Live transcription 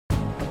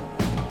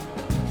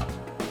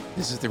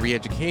This is The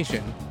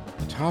Re-Education.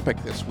 The topic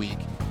this week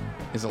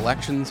is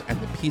elections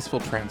and the peaceful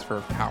transfer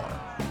of power.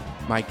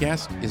 My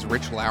guest is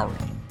Rich Lowery,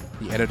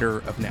 the editor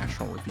of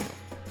National Review.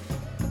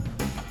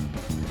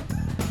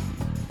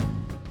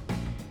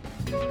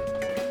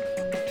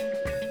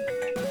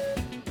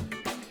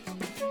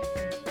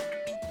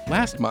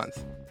 Last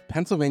month,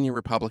 Pennsylvania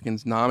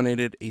Republicans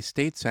nominated a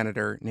state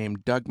senator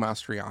named Doug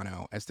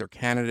Mastriano as their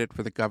candidate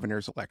for the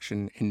governor's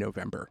election in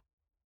November.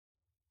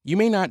 You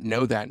may not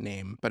know that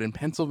name, but in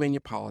Pennsylvania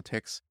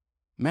politics,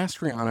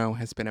 Mastriano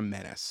has been a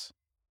menace.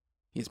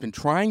 He's been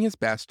trying his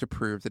best to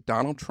prove that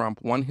Donald Trump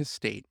won his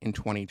state in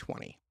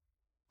 2020.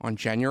 On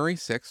January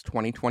 6,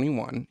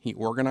 2021, he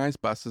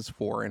organized buses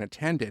for and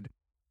attended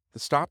the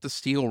Stop the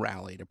Steal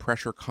rally to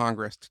pressure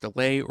Congress to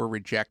delay or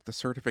reject the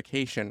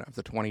certification of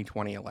the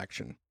 2020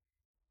 election.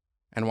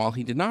 And while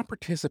he did not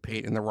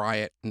participate in the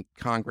riot in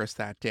Congress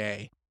that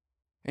day,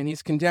 and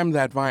he's condemned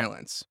that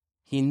violence,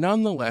 he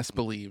nonetheless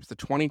believes the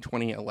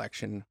 2020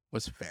 election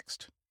was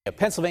fixed. A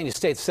Pennsylvania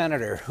state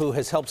senator who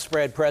has helped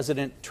spread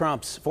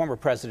former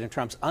President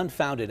Trump's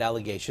unfounded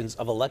allegations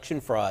of election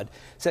fraud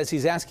says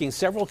he's asking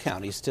several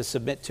counties to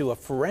submit to a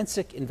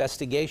forensic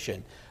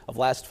investigation of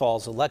last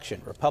fall's election.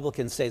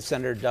 Republican State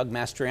Senator Doug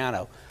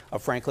Mastriano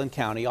of Franklin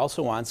County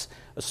also wants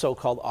a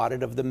so-called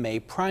audit of the May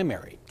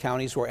primary.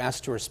 Counties were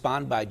asked to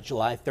respond by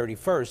July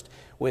 31st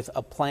with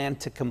a plan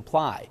to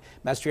comply.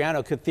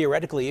 Mastriano could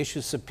theoretically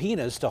issue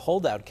subpoenas to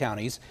holdout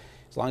counties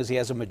as long as he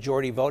has a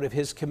majority vote of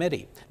his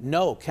committee.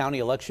 No county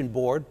election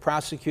board,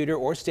 prosecutor,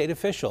 or state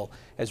official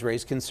has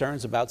raised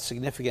concerns about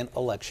significant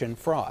election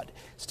fraud.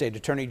 State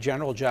Attorney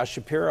General Josh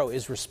Shapiro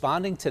is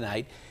responding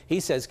tonight.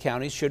 He says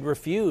counties should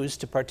refuse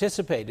to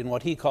participate in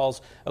what he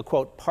calls a,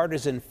 quote,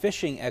 partisan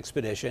fishing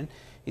expedition.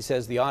 He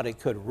says the audit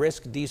could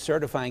risk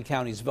decertifying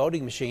counties'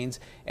 voting machines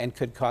and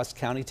could cost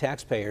county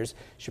taxpayers.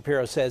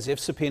 Shapiro says if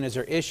subpoenas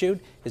are issued,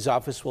 his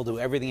office will do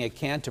everything it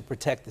can to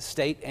protect the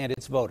state and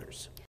its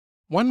voters.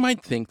 One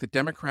might think that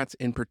Democrats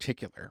in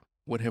particular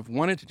would have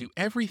wanted to do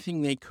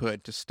everything they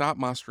could to stop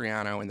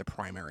Mastriano in the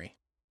primary.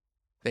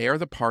 They are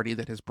the party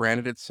that has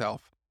branded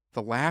itself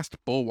the last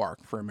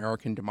bulwark for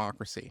American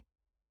democracy.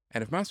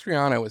 And if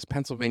Mastriano is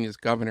Pennsylvania's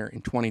governor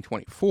in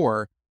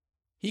 2024,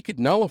 he could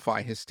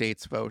nullify his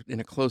state's vote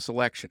in a close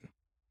election.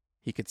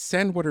 He could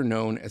send what are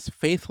known as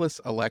faithless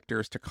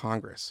electors to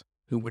Congress,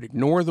 who would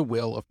ignore the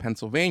will of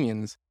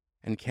Pennsylvanians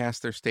and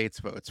cast their state's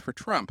votes for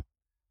Trump,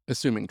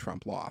 assuming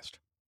Trump lost.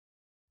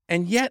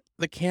 And yet,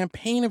 the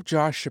campaign of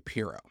Josh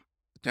Shapiro,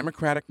 the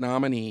Democratic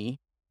nominee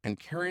and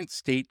current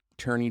state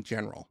attorney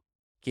general,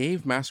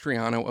 gave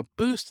Mastriano a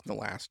boost in the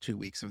last 2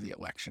 weeks of the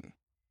election.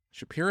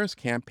 Shapiro's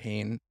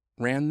campaign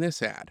ran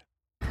this ad.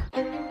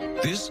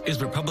 This is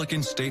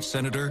Republican State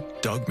Senator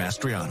Doug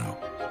Mastriano.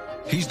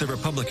 He's the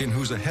Republican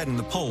who's ahead in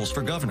the polls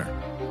for governor.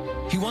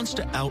 He wants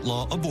to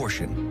outlaw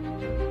abortion.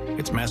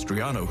 It's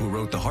Mastriano who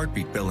wrote the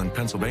heartbeat bill in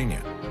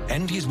Pennsylvania,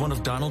 and he's one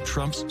of Donald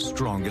Trump's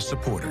strongest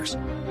supporters.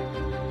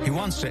 He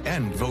wants to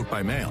end vote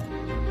by mail,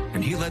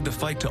 and he led the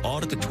fight to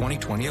audit the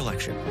 2020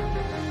 election.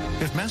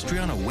 If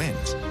Mastriano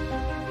wins,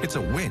 it's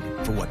a win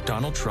for what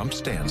Donald Trump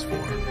stands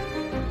for.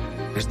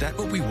 Is that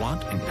what we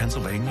want in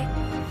Pennsylvania?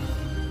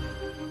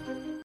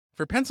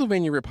 For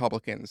Pennsylvania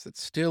Republicans that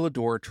still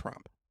adore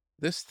Trump,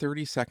 this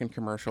 30-second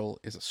commercial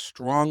is a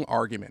strong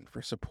argument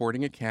for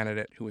supporting a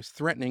candidate who is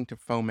threatening to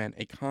foment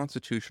a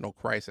constitutional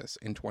crisis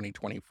in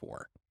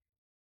 2024.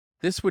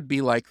 This would be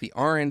like the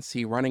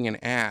RNC running an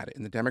ad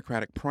in the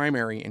Democratic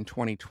primary in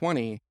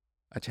 2020,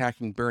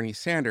 attacking Bernie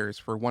Sanders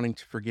for wanting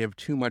to forgive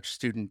too much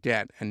student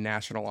debt and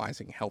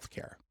nationalizing health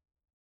care.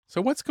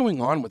 So what's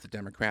going on with the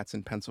Democrats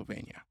in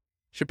Pennsylvania?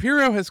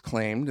 Shapiro has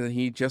claimed that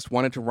he just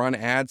wanted to run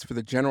ads for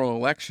the general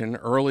election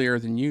earlier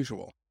than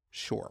usual.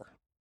 Sure.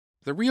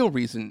 The real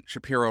reason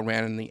Shapiro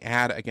ran in the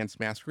ad against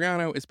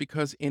Mastriano is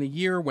because in a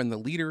year when the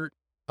leader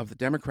of the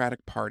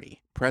Democratic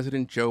Party,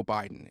 President Joe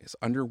Biden, is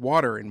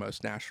underwater in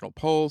most national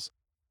polls,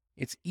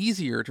 it's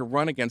easier to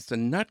run against a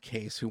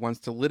nutcase who wants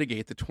to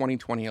litigate the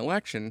 2020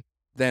 election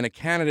than a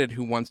candidate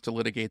who wants to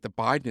litigate the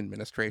Biden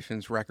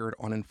administration's record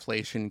on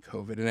inflation,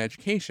 COVID, and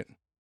education.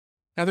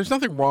 Now, there's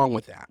nothing wrong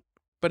with that.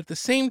 But at the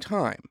same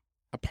time,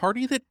 a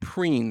party that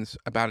preens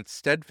about its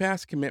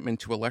steadfast commitment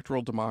to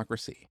electoral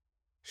democracy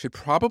should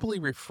probably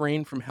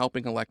refrain from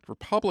helping elect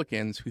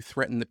Republicans who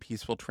threaten the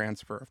peaceful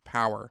transfer of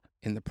power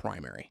in the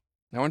primary.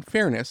 Now, in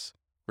fairness,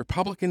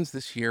 Republicans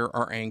this year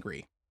are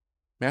angry.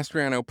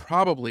 Mastriano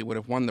probably would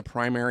have won the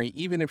primary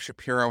even if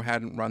Shapiro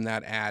hadn't run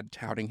that ad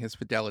touting his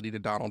fidelity to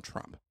Donald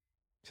Trump.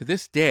 To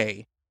this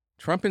day,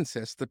 Trump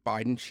insists that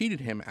Biden cheated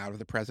him out of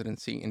the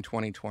presidency in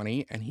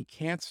 2020, and he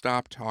can't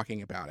stop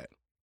talking about it.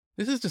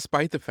 This is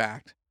despite the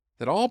fact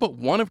that all but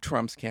one of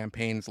Trump's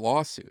campaign's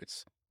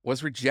lawsuits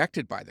was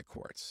rejected by the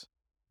courts.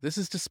 This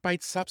is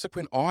despite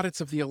subsequent audits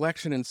of the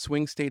election in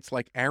swing states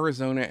like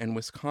Arizona and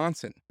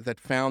Wisconsin that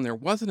found there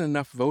wasn't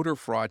enough voter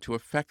fraud to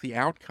affect the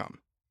outcome.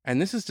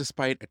 And this is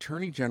despite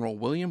Attorney General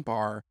William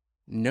Barr,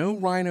 no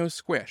rhino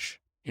squish,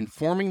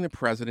 informing the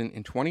president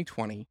in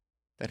 2020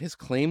 that his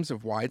claims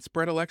of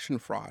widespread election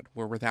fraud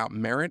were without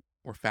merit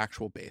or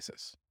factual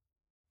basis.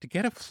 To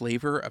get a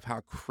flavor of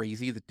how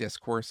crazy the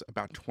discourse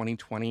about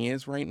 2020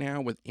 is right now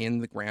within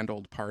the grand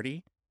old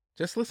party,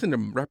 just listen to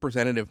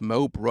Representative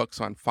Mo Brooks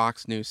on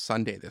Fox News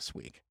Sunday this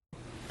week.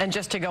 And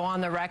just to go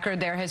on the record,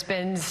 there has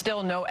been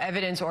still no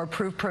evidence or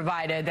proof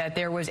provided that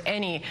there was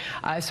any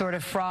sort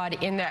of fraud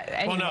in that.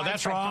 Well, no,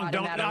 that's wrong. I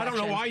don't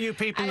know why you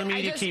people in the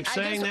media keep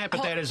saying that,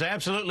 but that is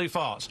absolutely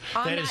false.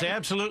 That is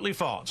absolutely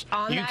false.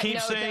 You keep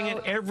saying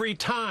it every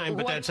time,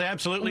 but that's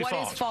absolutely false.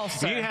 What is false,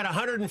 sir? You had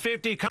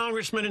 150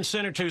 congressmen and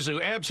senators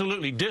who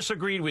absolutely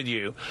disagreed with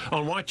you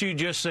on what you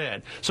just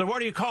said. So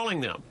what are you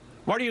calling them?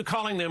 What are you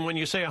calling them when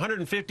you say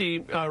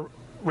 150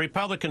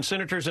 Republican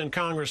senators and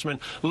congressmen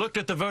looked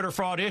at the voter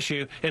fraud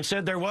issue and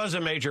said there was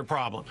a major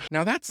problem?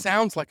 Now that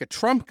sounds like a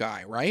Trump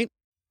guy, right?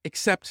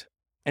 Except,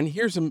 and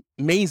here's an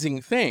amazing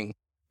thing,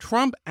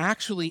 Trump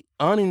actually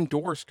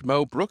unendorsed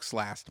Mo Brooks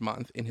last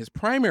month in his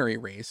primary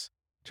race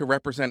to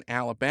represent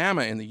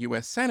Alabama in the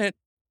U.S. Senate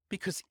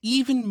because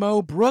even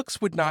Mo Brooks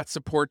would not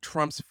support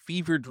Trump's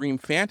fever dream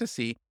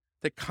fantasy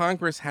that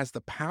Congress has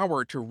the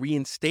power to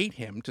reinstate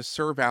him to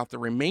serve out the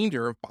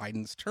remainder of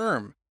Biden's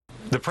term.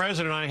 The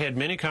president and I had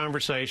many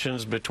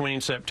conversations between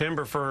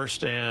September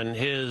 1st and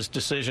his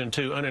decision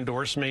to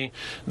unendorse me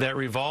that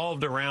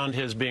revolved around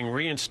his being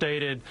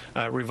reinstated,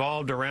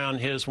 revolved around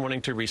his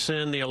wanting to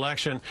rescind the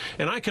election.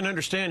 And I can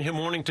understand him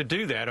wanting to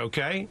do that,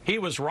 okay? He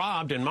was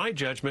robbed, in my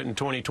judgment, in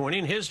 2020.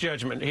 In his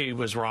judgment, he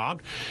was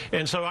robbed.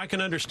 And so I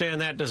can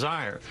understand that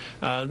desire.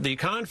 The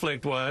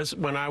conflict was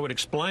when I would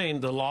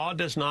explain the law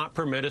does not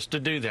permit us to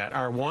do that.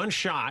 Our one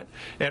shot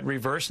at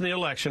reversing the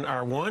election,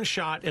 our one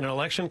shot in an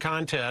election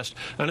contest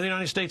under the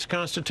United States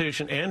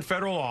Constitution and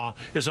federal law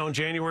is on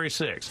January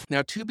 6th.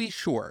 Now, to be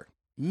sure,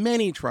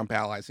 many Trump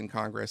allies in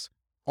Congress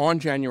on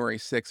January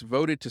 6th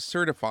voted to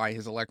certify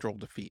his electoral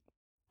defeat.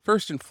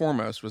 First and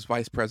foremost was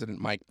Vice President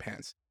Mike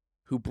Pence,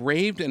 who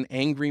braved an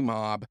angry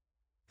mob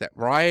that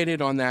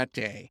rioted on that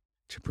day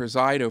to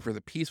preside over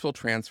the peaceful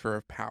transfer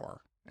of power,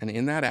 and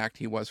in that act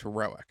he was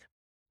heroic.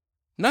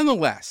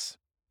 Nonetheless,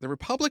 the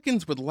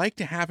Republicans would like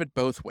to have it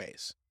both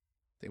ways.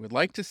 They would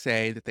like to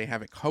say that they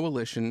have a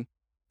coalition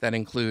that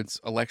includes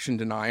election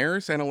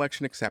deniers and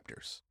election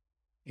acceptors,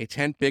 a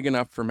tent big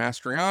enough for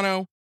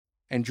Mastriano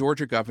and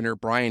Georgia Governor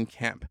Brian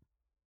Kemp,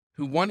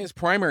 who won his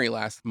primary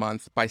last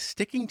month by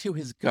sticking to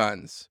his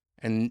guns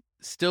and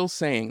still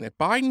saying that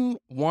Biden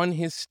won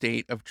his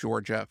state of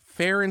Georgia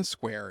fair and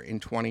square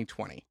in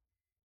 2020.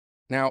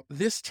 Now,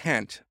 this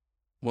tent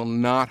will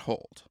not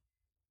hold.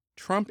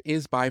 Trump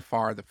is by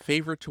far the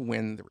favorite to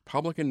win the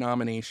Republican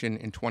nomination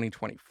in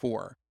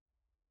 2024,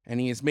 and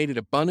he has made it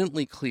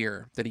abundantly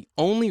clear that he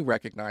only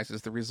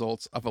recognizes the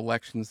results of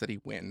elections that he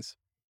wins.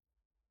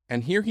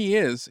 And here he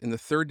is in the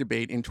third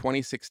debate in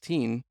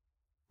 2016,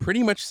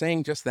 pretty much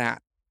saying just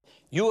that.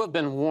 You have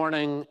been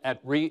warning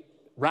at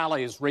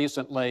rallies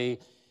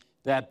recently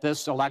that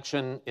this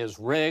election is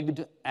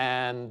rigged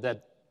and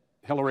that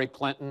Hillary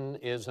Clinton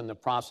is in the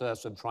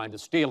process of trying to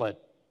steal it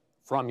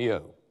from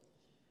you.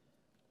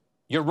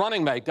 Your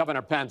running mate,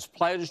 Governor Pence,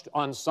 pledged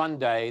on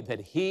Sunday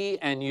that he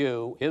and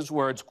you, his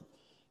words,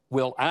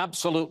 will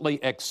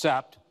absolutely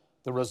accept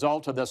the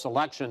result of this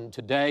election.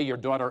 Today, your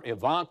daughter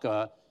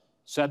Ivanka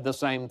said the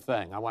same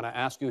thing. I want to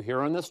ask you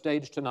here on the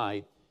stage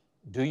tonight,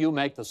 do you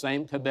make the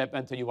same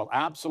commitment that you will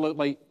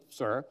absolutely,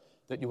 sir,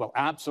 that you will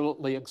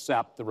absolutely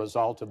accept the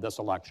result of this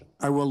election?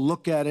 I will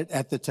look at it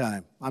at the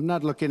time. I'm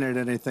not looking at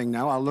anything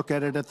now. I'll look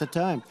at it at the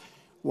time.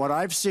 What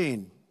I've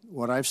seen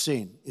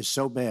is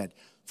so bad.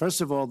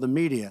 First of all, the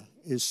media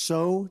is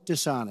so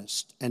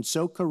dishonest and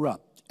so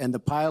corrupt, and the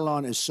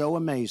pile-on is so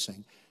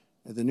amazing.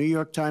 The New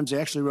York Times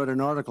actually wrote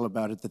an article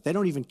about it that they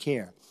don't even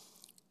care.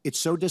 It's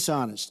so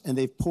dishonest, and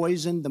they've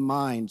poisoned the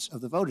minds of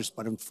the voters.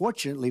 But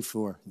unfortunately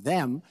for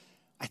them,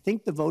 I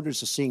think the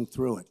voters are seeing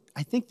through it.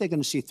 I think they're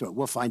going to see through it.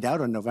 We'll find out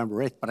on November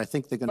 8th, but I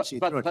think they're going to see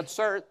through it. But,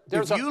 sir,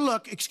 if you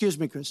look, excuse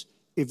me, Chris,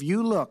 if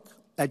you look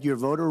at your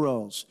voter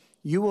rolls,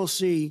 you will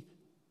see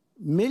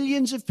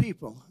millions of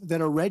people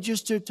that are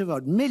registered to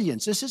vote.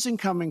 Millions. This isn't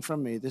coming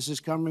from me. This is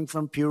coming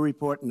from Pew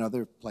Report and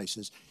other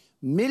places.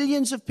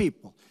 Millions of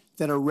people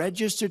that are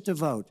registered to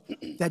vote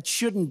that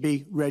shouldn't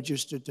be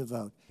registered to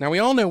vote. Now, we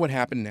all know what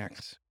happened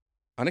next.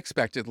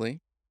 Unexpectedly,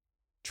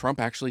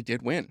 Trump actually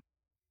did win.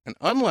 And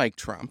unlike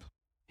Trump,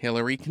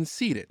 Hillary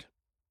conceded.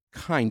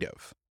 Kind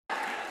of.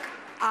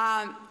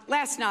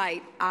 Last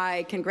night,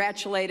 I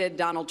congratulated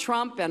Donald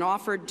Trump and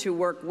offered to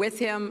work with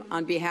him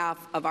on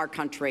behalf of our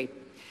country.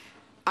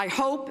 I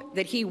hope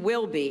that he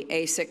will be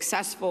a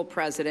successful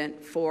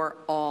president for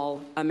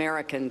all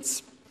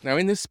Americans. Now,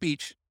 in this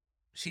speech,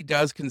 she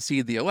does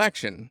concede the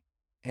election,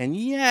 and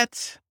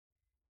yet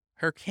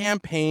her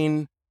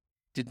campaign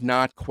did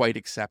not quite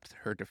accept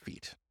her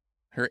defeat.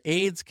 Her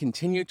aides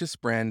continued to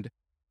spread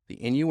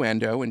the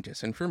innuendo and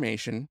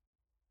disinformation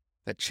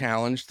that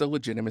challenged the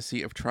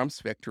legitimacy of Trump's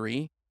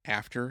victory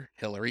after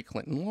Hillary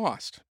Clinton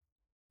lost.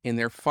 In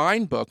their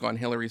fine book on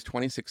Hillary's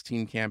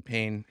 2016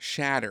 campaign,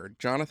 Shattered,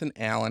 Jonathan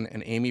Allen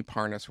and Amy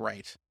Parnas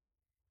write,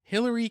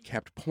 Hillary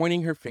kept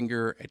pointing her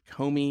finger at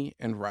Comey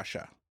and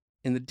Russia.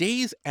 In the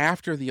days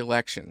after the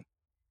election,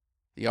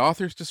 The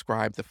authors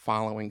describe the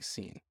following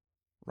scene.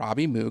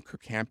 Robbie Mook, her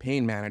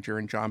campaign manager,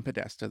 and John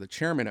Podesta, the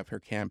chairman of her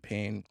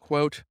campaign,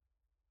 quote,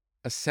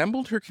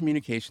 assembled her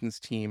communications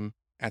team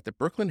at the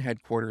Brooklyn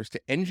headquarters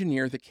to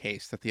engineer the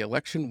case that the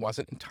election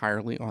wasn't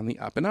entirely on the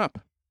up and up.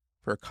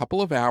 For a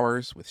couple of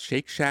hours, with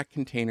Shake Shack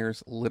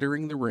containers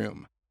littering the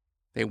room,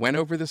 they went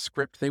over the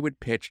script they would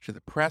pitch to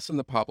the press and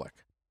the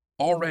public.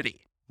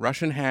 Already,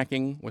 Russian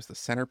hacking was the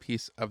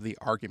centerpiece of the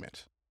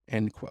argument,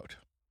 end quote.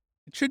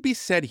 It should be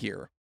said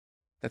here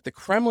that the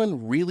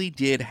Kremlin really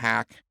did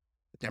hack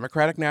the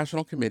Democratic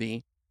National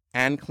Committee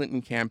and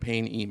Clinton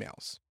campaign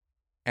emails,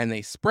 and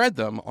they spread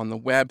them on the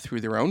web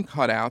through their own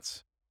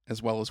cutouts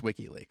as well as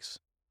WikiLeaks.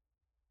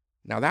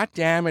 Now that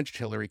damaged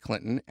Hillary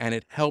Clinton, and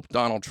it helped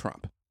Donald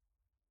Trump.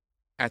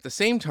 At the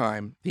same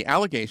time, the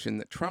allegation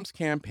that Trump's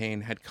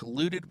campaign had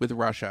colluded with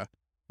Russia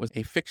was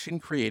a fiction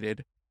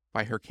created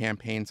by her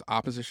campaign's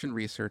opposition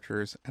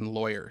researchers and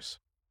lawyers.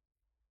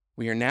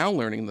 We are now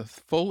learning the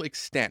full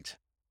extent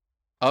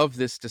of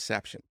this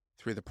deception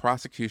through the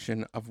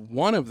prosecution of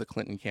one of the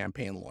Clinton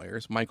campaign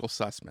lawyers, Michael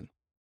Sussman.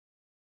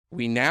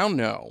 We now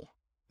know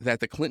that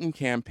the Clinton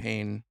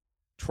campaign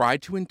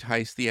tried to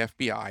entice the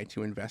FBI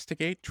to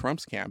investigate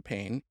Trump's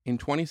campaign in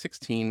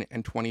 2016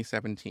 and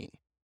 2017.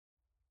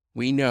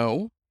 We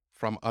know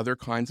from other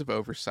kinds of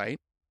oversight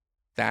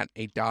that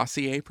a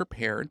dossier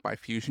prepared by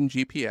Fusion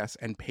GPS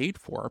and paid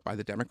for by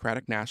the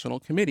Democratic National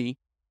Committee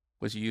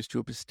was used to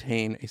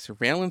obtain a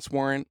surveillance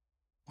warrant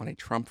on a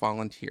Trump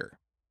volunteer.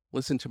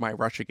 Listen to my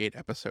Russiagate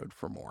episode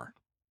for more.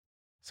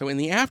 So in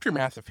the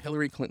aftermath of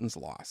Hillary Clinton's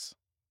loss,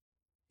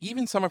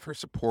 even some of her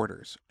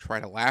supporters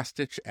tried a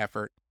last-ditch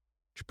effort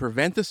to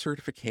prevent the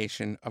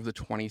certification of the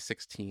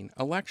 2016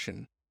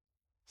 election.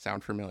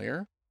 Sound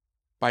familiar?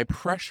 By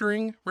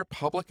pressuring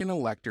Republican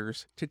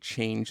electors to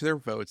change their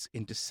votes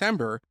in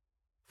December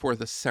for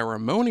the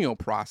ceremonial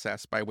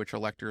process by which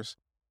electors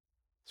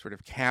sort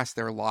of cast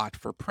their lot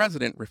for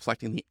president,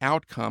 reflecting the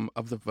outcome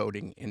of the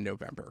voting in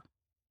November.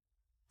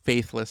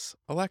 Faithless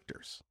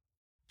electors.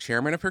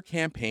 Chairman of her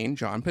campaign,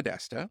 John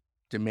Podesta,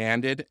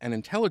 demanded an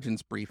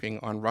intelligence briefing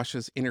on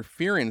Russia's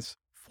interference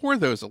for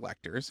those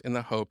electors in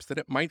the hopes that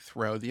it might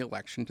throw the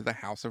election to the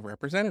House of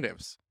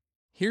Representatives.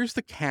 Here's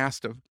the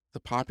cast of the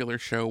popular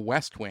show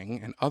West Wing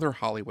and other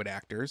Hollywood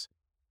actors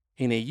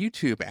in a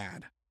YouTube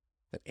ad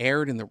that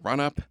aired in the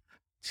run-up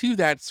to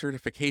that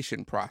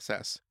certification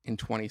process in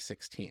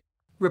 2016.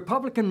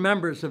 Republican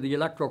members of the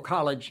Electoral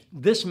College,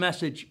 this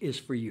message is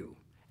for you.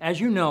 As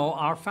you know,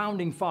 our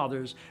founding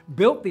fathers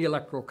built the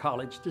Electoral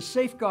College to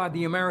safeguard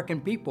the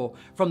American people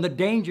from the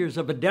dangers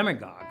of a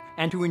demagogue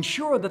and to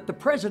ensure that the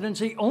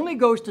presidency only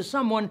goes to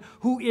someone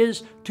who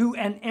is to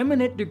an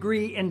eminent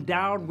degree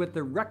endowed with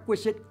the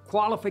requisite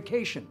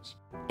qualifications.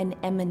 An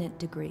eminent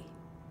degree.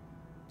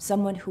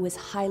 Someone who is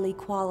highly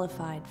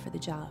qualified for the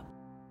job.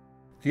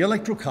 The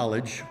Electoral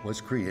College was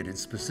created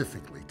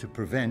specifically to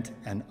prevent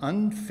an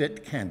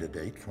unfit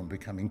candidate from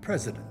becoming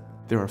president.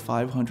 There are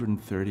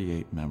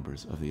 538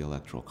 members of the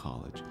Electoral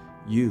College.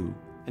 You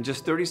and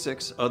just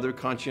 36 other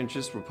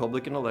conscientious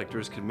Republican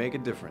electors can make a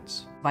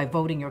difference. By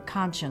voting your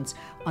conscience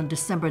on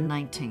December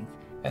 19th.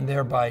 And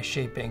thereby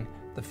shaping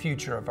the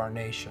future of our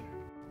nation.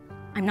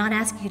 I'm not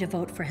asking you to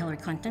vote for Hillary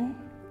Clinton.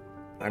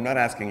 I'm not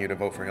asking you to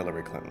vote for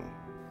Hillary Clinton.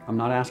 I'm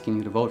not asking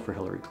you to vote for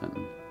Hillary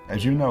Clinton.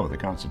 As you know, the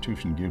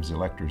Constitution gives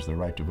electors the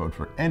right to vote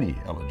for any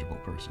eligible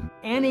person.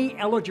 Any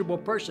eligible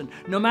person,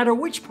 no matter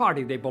which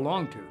party they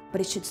belong to.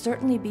 But it should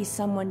certainly be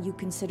someone you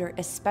consider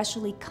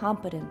especially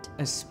competent.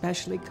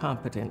 Especially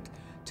competent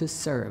to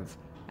serve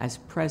as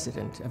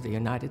President of the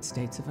United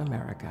States of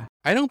America.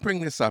 I don't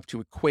bring this up to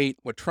equate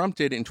what Trump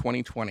did in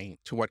 2020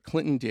 to what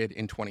Clinton did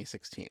in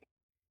 2016.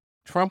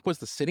 Trump was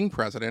the sitting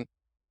president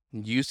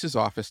and used his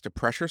office to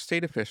pressure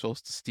state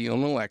officials to steal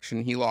an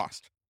election he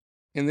lost.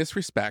 In this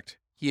respect,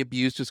 he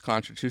abused his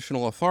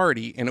constitutional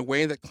authority in a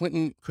way that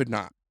Clinton could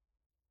not.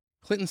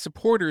 Clinton's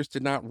supporters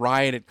did not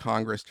riot at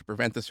Congress to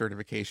prevent the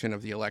certification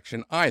of the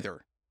election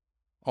either,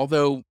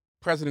 although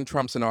President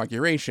Trump's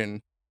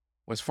inauguration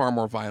was far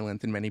more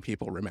violent than many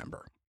people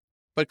remember.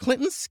 But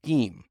Clinton's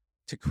scheme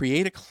to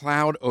create a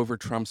cloud over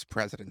Trump's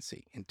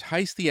presidency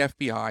enticed the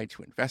FBI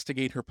to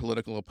investigate her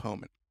political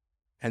opponent,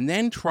 and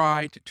then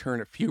try to turn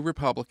a few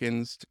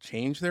Republicans to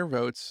change their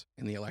votes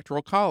in the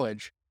Electoral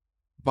College,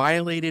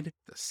 violated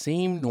the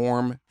same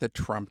norm that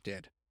Trump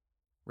did.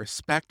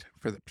 Respect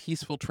for the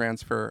peaceful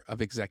transfer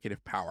of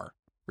executive power.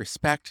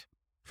 Respect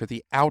for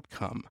the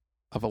outcome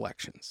of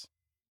elections.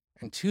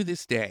 And to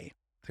this day,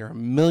 there are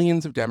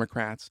millions of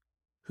Democrats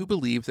who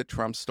believe that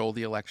Trump stole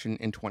the election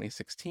in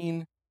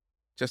 2016,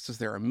 just as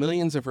there are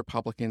millions of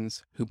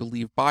Republicans who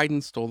believe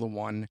Biden stole the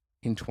one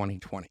in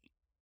 2020.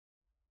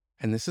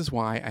 And this is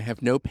why I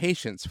have no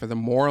patience for the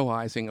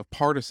moralizing of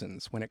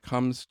partisans when it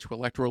comes to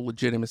electoral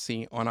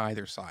legitimacy on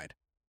either side.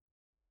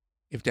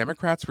 If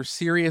Democrats were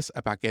serious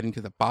about getting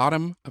to the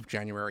bottom of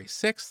January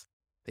 6th,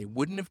 they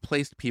wouldn't have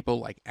placed people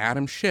like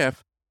Adam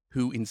Schiff,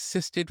 who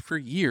insisted for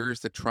years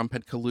that Trump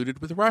had colluded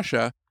with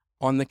Russia,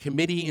 on the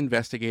committee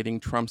investigating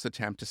Trump's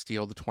attempt to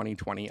steal the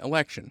 2020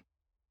 election.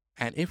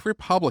 And if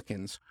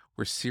Republicans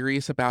were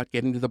serious about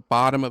getting to the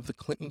bottom of the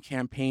Clinton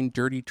campaign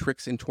dirty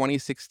tricks in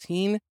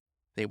 2016,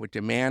 they would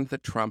demand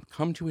that Trump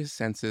come to his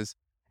senses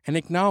and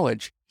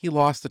acknowledge he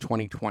lost the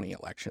 2020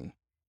 election.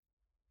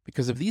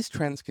 Because if these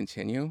trends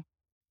continue,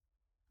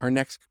 our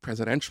next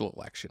presidential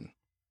election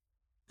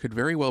could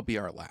very well be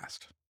our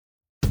last.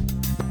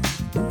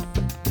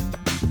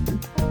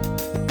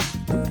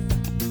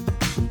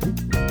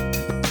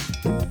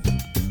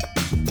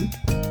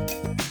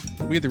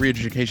 We at The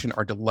Reeducation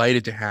are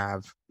delighted to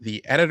have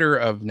the editor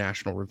of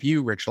National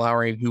Review, Rich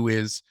Lowery, who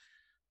is,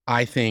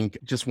 I think,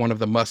 just one of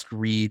the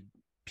must-read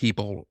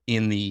people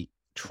in the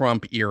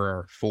Trump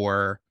era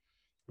for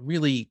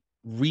really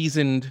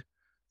reasoned,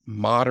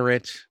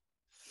 moderate,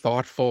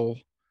 thoughtful,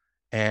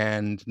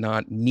 and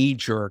not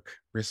knee-jerk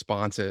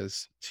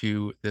responses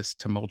to this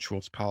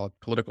tumultuous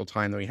political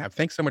time that we have.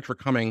 Thanks so much for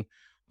coming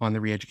on The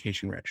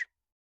Reeducation, Rich.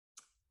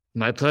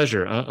 My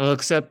pleasure. I'll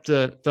accept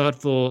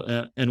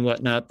thoughtful and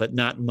whatnot, but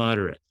not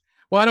moderate.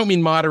 Well, I don't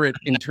mean moderate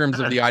in terms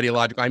of the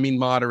ideological. I mean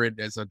moderate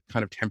as a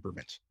kind of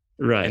temperament.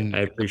 Right. In I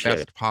appreciate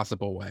the best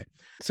possible way.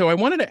 So I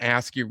wanted to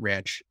ask you,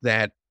 Rich,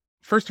 that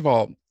first of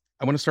all,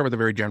 I want to start with a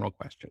very general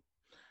question.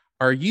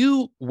 Are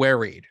you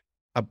worried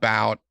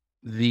about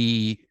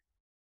the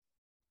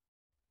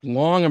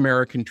long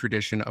American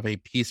tradition of a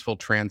peaceful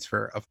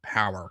transfer of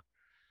power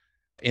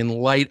in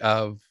light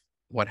of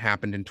what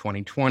happened in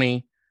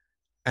 2020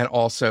 and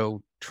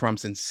also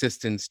Trump's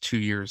insistence 2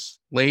 years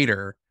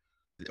later,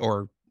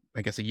 or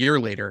I guess a year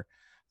later,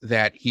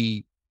 that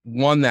he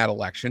won that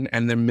election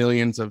and the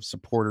millions of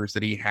supporters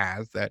that he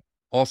has that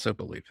also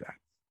believe that?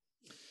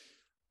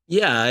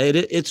 Yeah,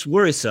 it's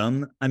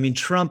worrisome. I mean,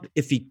 Trump,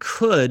 if he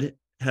could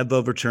have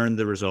overturned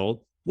the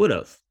result, would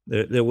have.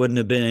 There wouldn't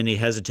have been any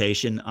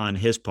hesitation on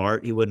his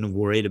part. He wouldn't have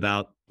worried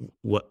about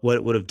what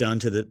it would have done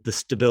to the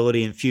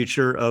stability and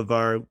future of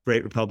our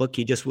great republic.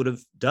 He just would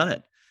have done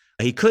it.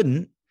 He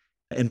couldn't,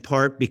 in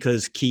part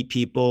because key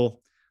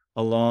people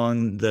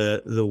along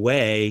the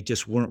way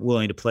just weren't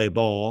willing to play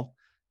ball.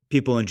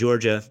 People in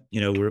Georgia,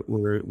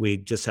 we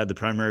just had the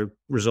primary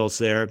results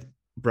there.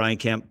 Brian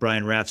Kemp,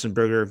 Brian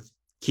Ratzenberger,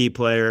 key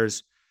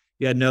players.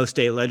 You had no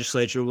state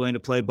legislature willing to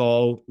play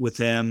ball with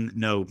him,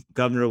 no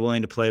governor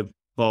willing to play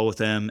ball with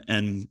him,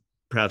 and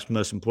perhaps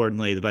most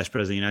importantly, the vice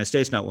president of the United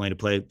States not willing to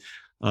play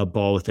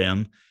ball with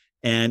him.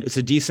 And it's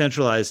a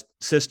decentralized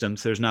system.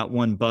 So there's not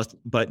one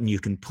button you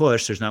can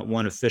push. There's not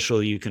one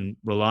official you can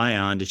rely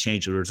on to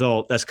change the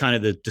result. That's kind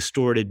of the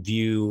distorted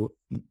view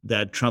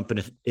that Trump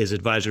and his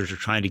advisors are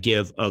trying to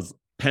give of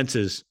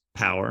Pence's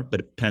power.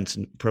 But Pence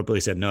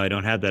appropriately said, no, I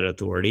don't have that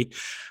authority.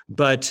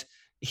 But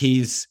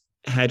he's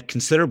had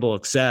considerable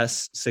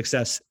success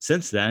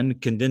since then,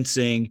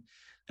 convincing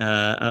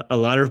a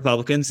lot of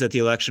Republicans that the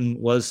election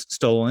was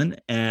stolen,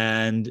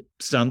 and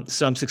some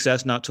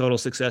success, not total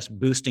success,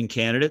 boosting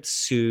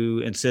candidates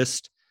who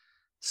insist,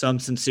 some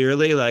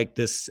sincerely, like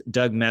this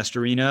Doug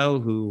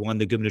Mastriano, who won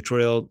the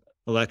gubernatorial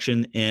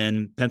election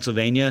in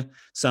Pennsylvania.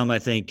 Some, I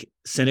think,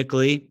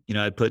 cynically,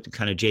 I put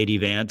kind of J.D.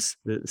 Vance,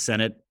 the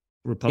Senate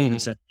Republican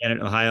Senate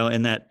candidate in Ohio,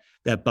 in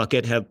that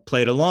bucket, have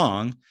played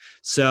along.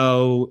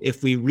 So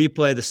if we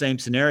replay the same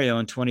scenario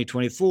in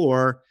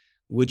 2024,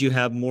 would you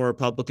have more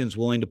Republicans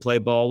willing to play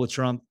ball with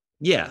Trump?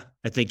 Yeah,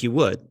 I think you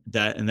would.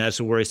 And that's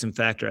a worrisome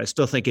factor. I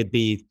still think it'd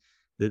be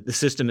the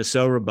system is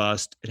so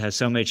robust, it has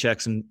so many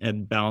checks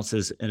and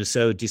balances, and is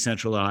so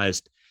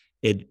decentralized.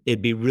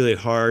 It'd be really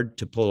hard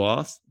to pull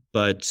off,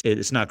 but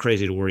it's not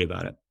crazy to worry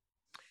about it.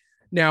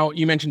 Now,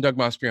 you mentioned Doug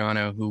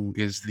Mastriano, who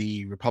is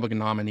the Republican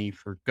nominee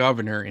for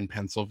governor in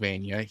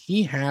Pennsylvania.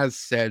 He has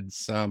said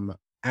some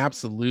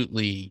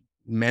absolutely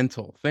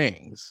mental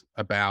things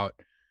about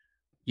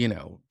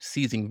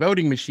seizing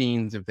voting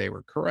machines if they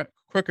were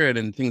crooked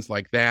and things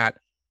like that.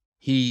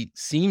 He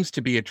seems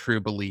to be a true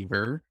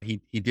believer.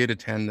 He did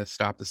attend the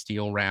Stop the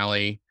Steal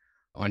rally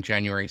on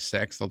January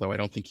 6th, although I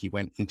don't think he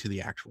went into the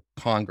actual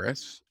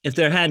Congress. If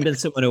there hadn't been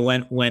someone who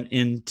went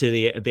into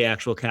the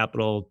actual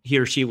Capitol, he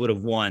or she would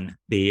have won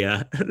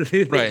the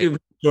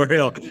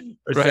gubernatorial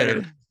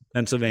right.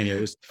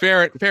 Pennsylvania.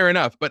 Fair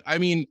enough. But I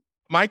mean,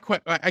 I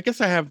guess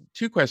I have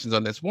two questions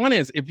on this. One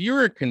is, if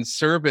you're a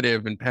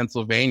conservative in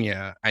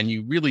Pennsylvania and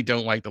you really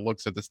don't like the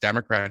looks of this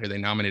Democrat who they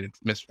nominated,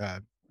 Ms.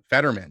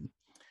 Fetterman,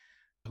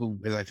 who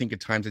is, I think, at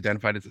times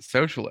identified as a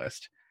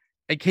socialist,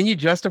 can you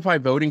justify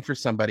voting for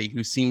somebody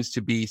who seems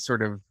to be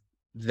sort of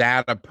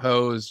that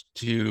opposed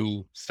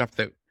to stuff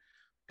that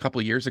a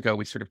couple of years ago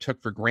we sort of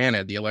took for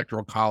granted, the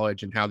Electoral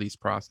College and how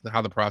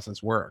the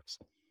process works?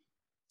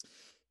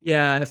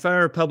 Yeah, if I were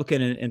a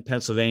Republican in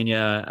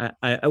Pennsylvania,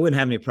 I wouldn't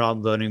have any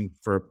problem voting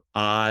for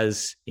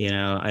Oz.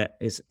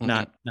 It's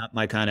not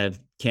my kind of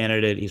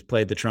candidate. He's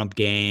played the Trump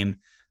game,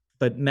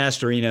 but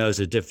Mastriano is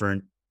a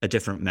different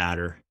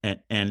matter,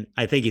 and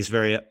I think he's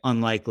very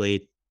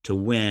unlikely to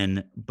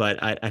win.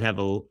 But I'd have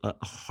a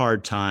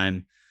hard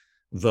time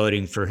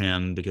voting for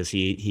him because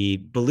he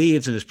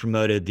believes and has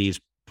promoted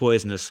these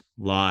poisonous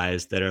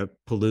lies that are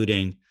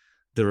polluting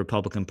the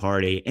Republican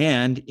Party,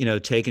 and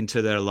taken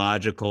to their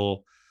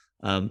logical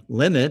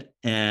limit,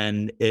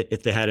 and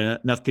if they had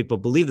enough people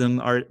believe them,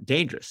 are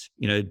dangerous.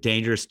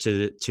 Dangerous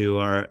to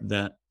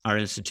our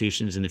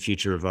institutions and the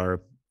future of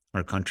our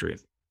country.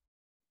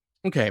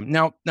 Okay,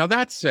 now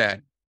that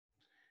said,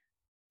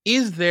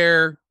 is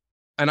there,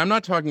 and I'm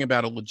not talking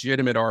about a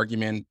legitimate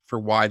argument for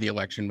why the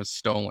election was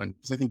stolen,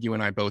 because I think you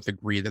and I both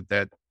agree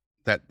that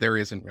there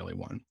isn't really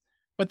one,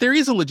 but there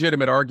is a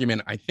legitimate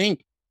argument, I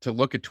think, to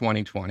look at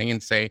 2020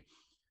 and say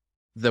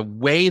the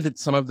way that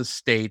some of the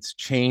states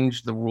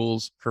changed the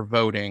rules for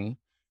voting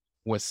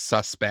was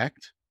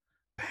suspect,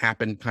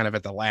 happened kind of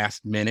at the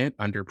last minute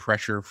under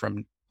pressure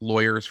from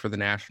lawyers for the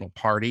National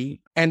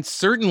Party. And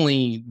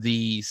certainly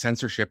the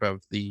censorship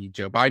of the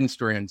Joe Biden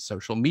story on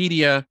social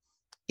media.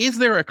 Is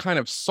there a kind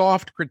of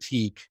soft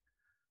critique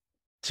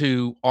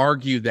to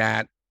argue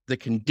that the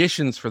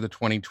conditions for the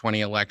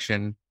 2020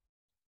 election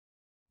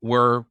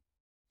were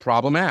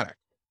problematic?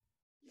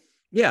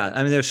 Yeah,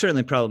 I mean, they're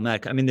certainly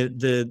problematic. I mean,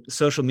 the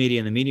social media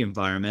and the media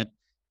environment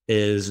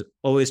is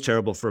always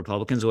terrible for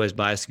Republicans, always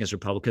biased against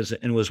Republicans,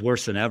 and was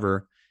worse than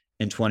ever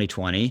in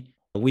 2020.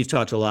 We've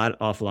talked a lot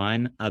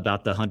offline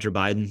about the Hunter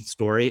Biden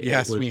story.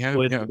 Yes, we have. It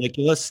was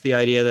ridiculous, the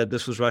idea that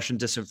this was Russian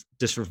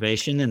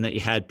disinformation and that you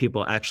had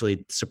people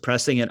actually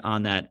suppressing it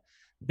on that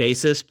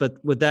basis. But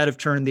would that have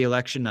turned the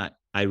election?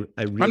 I'm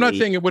not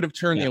saying it would have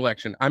turned the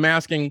election. I'm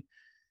asking,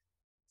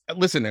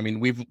 listen, I mean,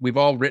 we've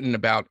all written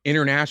about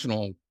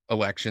international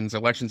elections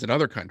in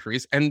other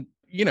countries, and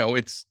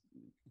it's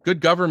good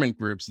government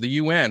groups, the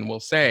UN will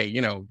say,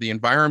 the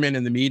environment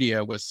in the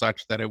media was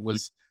such that it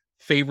was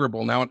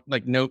favorable. Now,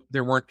 no,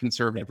 there weren't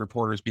conservative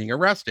reporters being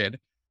arrested,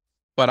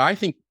 but I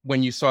think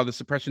when you saw the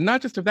suppression,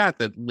 not just of that,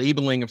 the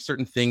labeling of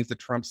certain things that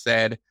Trump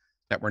said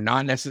that were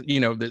not necessary,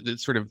 the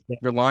sort of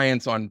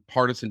reliance on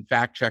partisan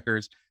fact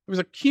checkers, there was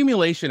an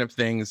accumulation of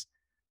things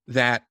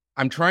that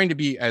I'm trying to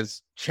be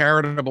as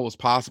charitable as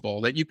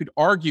possible, that you could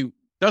argue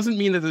doesn't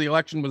mean that the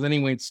election was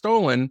anyway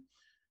stolen,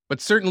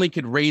 but certainly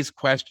could raise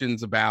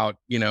questions about,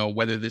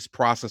 whether this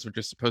process, which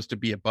is supposed to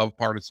be above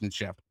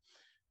partisanship,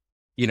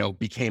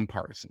 became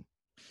partisan.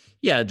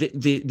 Yeah,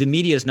 the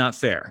media is not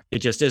fair. It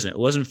just isn't. It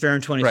wasn't fair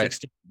in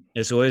 2016. Right.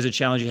 It's always a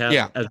challenge you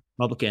have as a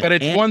Republican. But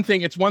it's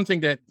one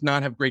thing to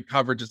not have great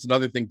coverage. It's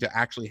another thing to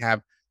actually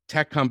have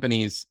tech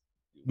companies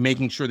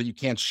making sure that you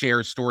can't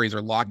share stories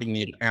or locking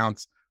the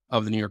accounts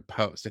of the New York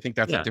Post. I think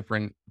that's a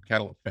different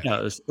kettle of fish.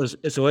 Yeah,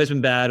 it's always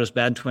been bad. It was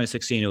bad in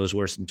 2016. It was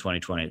worse in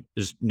 2020.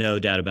 There's no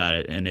doubt about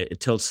it. And it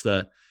tilts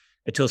the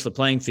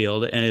playing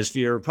field. And if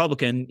you're a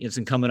Republican, it's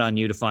incumbent on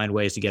you to find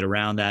ways to get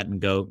around that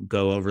and go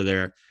over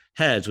their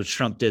heads, which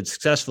Trump did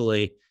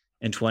successfully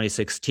in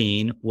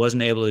 2016,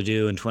 wasn't able to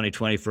do in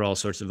 2020 for all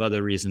sorts of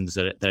other reasons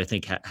that I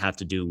think have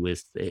to do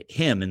with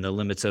him and the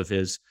limits of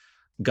his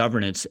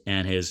governance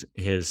and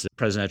his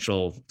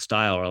presidential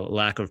style or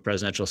lack of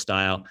presidential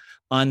style.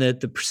 On the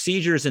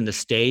procedures in the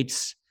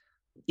states,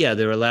 yeah,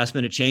 there were last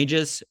minute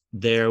changes.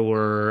 There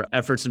were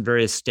efforts in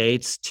various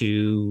states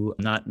to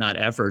not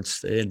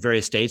efforts in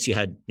various states. You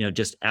had,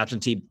 just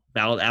absentee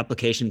ballot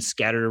applications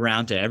scattered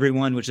around to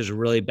everyone, which is a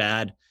really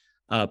bad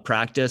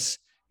practice.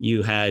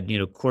 You had,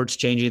 courts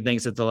changing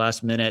things at the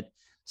last minute.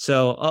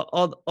 So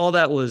all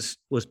that was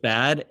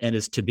bad and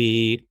is to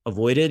be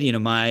avoided.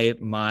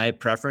 My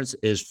preference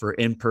is for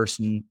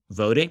in-person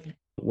voting,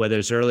 whether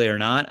it's early or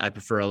not. I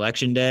prefer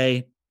election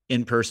day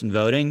in-person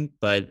voting,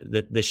 but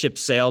the ship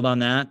sailed on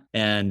that,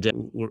 and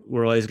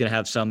we're always going to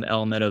have some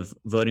element of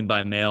voting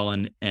by mail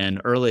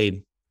and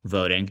early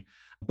voting.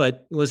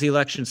 But was the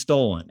election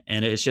stolen?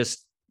 And it's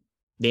just,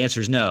 the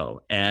answer is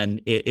no.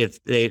 And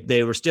if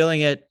they were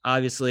stealing it,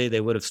 obviously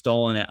they would have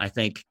stolen it, I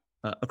think,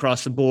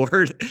 across the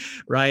board,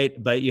 right?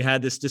 But you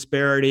had this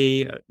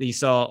disparity you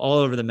saw all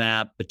over the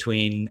map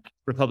between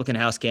Republican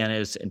House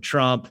candidates and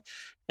Trump.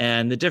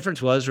 And the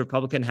difference was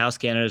Republican House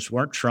candidates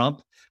weren't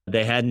Trump.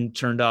 They hadn't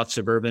turned off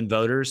suburban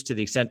voters to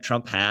the extent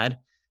Trump had.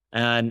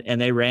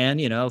 And they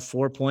ran,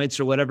 4 points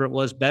or whatever it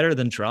was better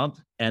than Trump.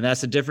 And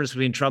that's the difference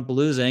between Trump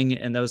losing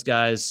and those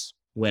guys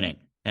winning.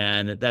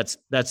 And that's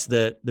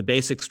the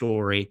basic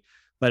story.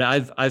 But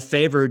I've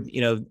favored,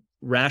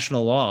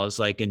 rational laws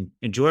like in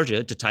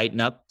Georgia to tighten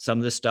up some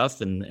of this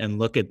stuff and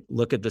look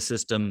at the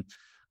system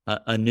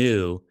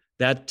anew.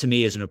 That to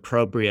me is an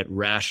appropriate,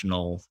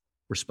 rational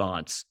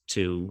response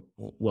to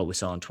what we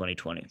saw in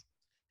 2020.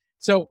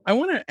 So I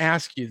want to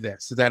ask you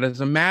this, that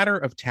as a matter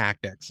of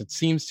tactics, it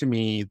seems to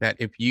me that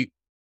if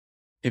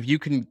you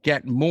can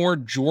get more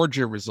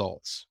Georgia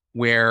results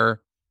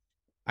where,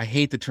 I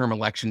hate the term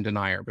election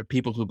denier, but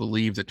people who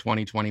believe that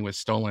 2020 was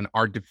stolen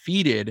are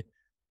defeated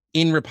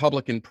in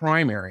Republican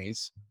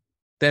primaries,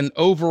 then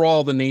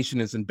overall the nation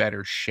is in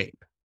better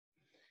shape.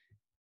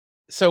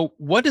 So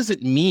what does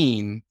it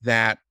mean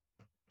that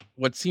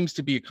what seems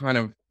to be a kind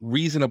of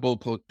reasonable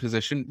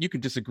position, you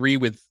could disagree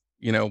with,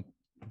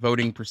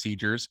 voting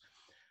procedures,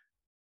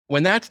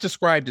 when that's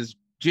described as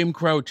Jim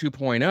Crow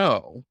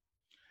 2.0,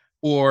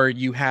 or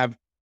you have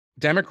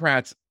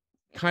Democrats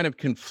kind of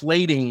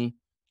conflating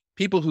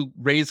people who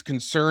raise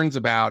concerns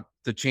about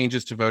the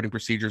changes to voting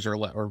procedures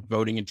or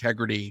voting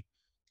integrity,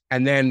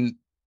 and then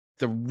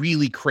the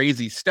really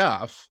crazy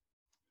stuff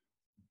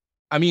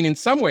I mean, in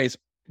some ways,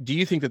 do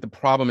you think that the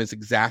problem is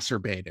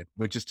exacerbated?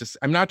 Which is just,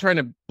 I'm not trying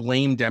to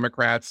blame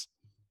Democrats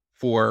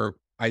for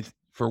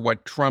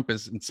what Trump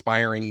is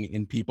inspiring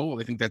in people.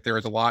 I think that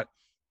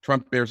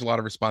Trump bears a lot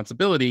of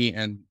responsibility,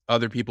 and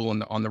other people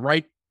on the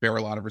right bear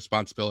a lot of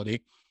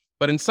responsibility.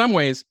 But in some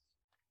ways,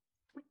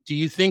 do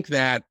you think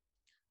that,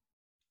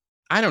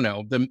 I don't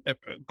know,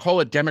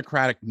 call it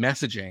democratic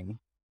messaging,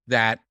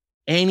 that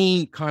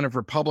any kind of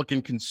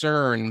Republican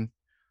concern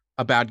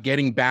about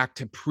getting back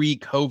to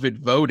pre-COVID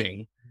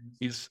voting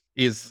is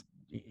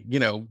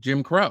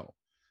Jim Crow?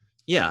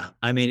 Yeah,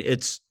 I mean,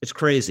 it's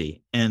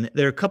crazy. And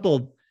there are a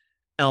couple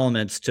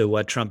elements to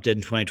what Trump did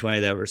in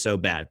 2020 that were so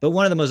bad. But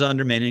one of them was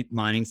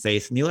undermining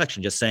faith in the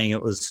election, just saying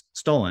it was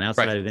stolen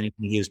outside of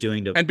anything he was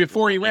doing to. And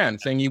before he ran,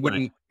 saying he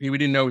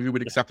didn't know if he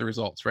would accept the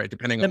results, right?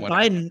 Depending on what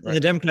Biden and the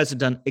Democrats have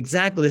done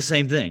exactly the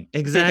same thing.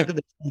 Exactly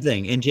the same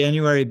thing. In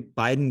January,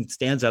 Biden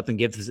stands up and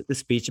gives the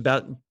speech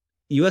about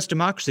U.S.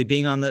 democracy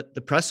being on the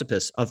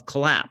precipice of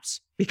collapse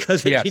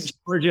because of the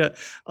Georgia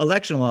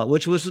election law,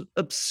 which was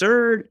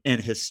absurd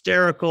and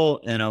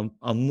hysterical and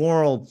a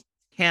moral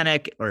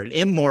panic, or an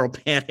immoral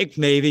panic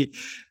maybe,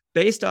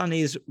 based on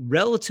these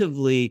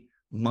relatively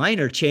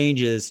minor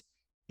changes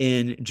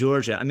in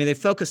Georgia. I mean, they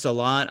focused a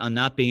lot on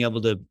not being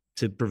able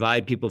to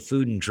provide people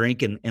food and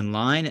drink in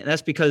line. And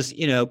that's because,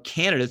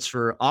 candidates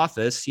for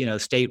office,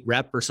 state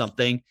rep or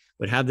something,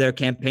 would have their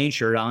campaign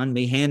shirt on,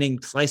 be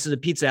handing slices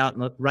of pizza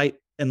out right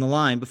in the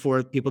line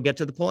before people get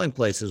to the polling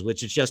places,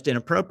 which is just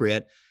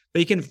inappropriate.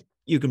 But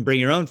you can bring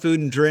your own food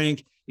and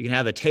drink. You can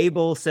have a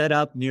table set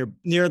up near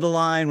the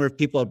line where if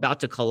people are about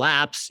to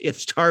collapse, if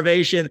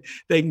starvation,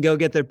 they can go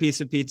get their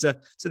piece of pizza.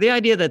 So the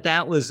idea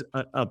that was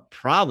a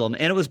problem,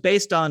 and it was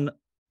based on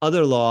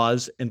other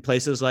laws in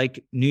places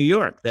like New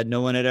York that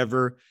no one had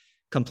ever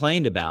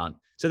complained about.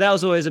 So that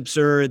was always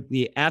absurd.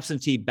 The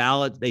absentee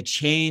ballot, they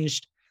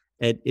changed.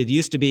 It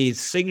used to be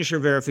signature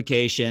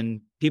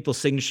verification. People's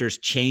signatures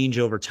change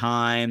over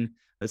time.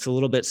 It's a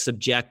little bit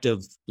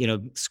subjective,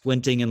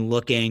 squinting and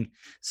looking.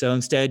 So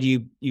instead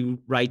you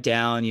write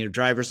down your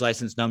driver's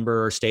license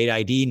number or state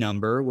ID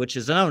number, which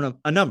is a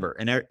number,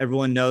 and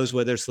everyone knows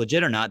whether it's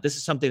legit or not. This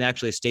is something that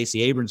actually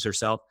Stacey Abrams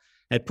herself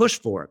had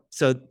pushed for.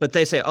 So, but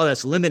they say, oh,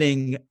 that's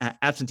limiting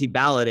absentee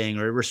balloting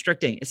or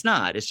restricting. It's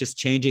not. It's just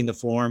changing the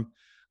form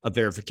of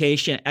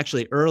verification.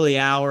 Actually, early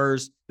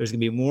hours. There's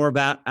going to be more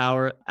about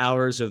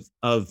hours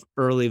of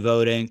early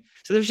voting.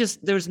 So there was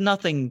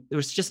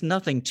just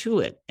nothing to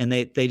it, and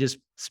they just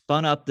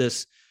spun up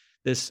this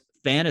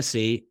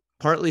fantasy,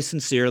 partly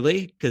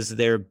sincerely because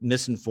they're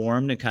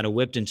misinformed and kind of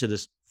whipped into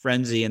this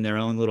frenzy in their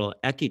own little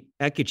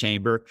echo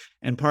chamber,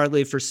 and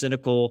partly for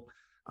cynical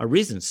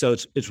reasons. So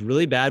it's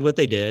really bad what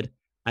they did.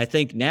 I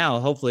think now,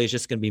 hopefully, it's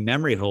just going to be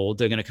memory hold.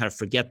 They're going to kind of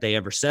forget they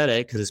ever said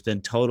it because it's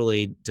been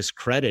totally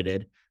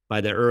discredited by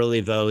the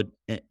early vote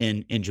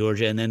in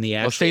Georgia, and then the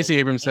actual. Well, Stacey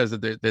Abrams says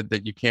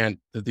that you can't,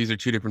 that these are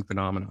two different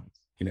phenomena.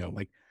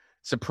 Like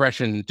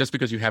suppression, just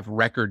because you have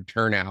record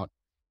turnout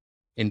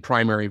in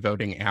primary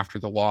voting after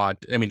the law.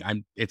 I mean,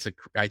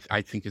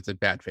 I think it's a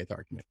bad faith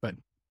argument, but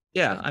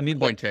yeah, I mean,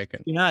 point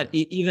taken. You're not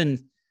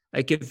even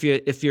like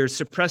if you're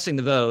suppressing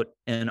the vote,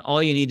 and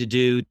all you need to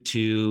do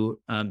to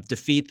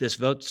defeat this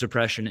vote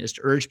suppression is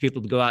to urge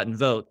people to go out and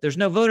vote. There's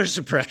no voter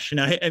suppression.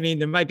 I mean,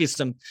 there might be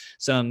some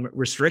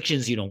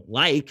restrictions you don't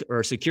like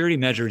or security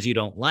measures you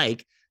don't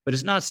like, but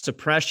it's not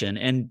suppression.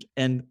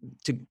 And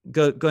to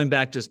going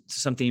back to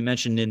something you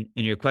mentioned in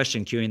your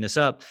question, queuing this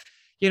up,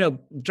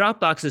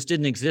 drop boxes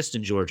didn't exist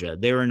in Georgia.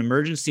 They were an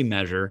emergency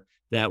measure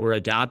that were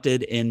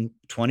adopted in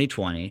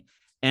 2020.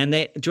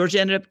 And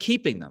Georgia ended up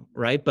keeping them,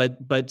 right?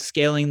 But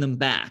scaling them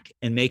back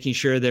and making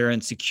sure they're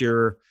in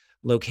secure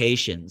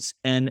locations.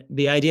 And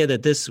the idea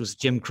that this was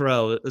Jim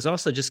Crow is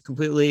also just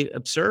completely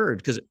absurd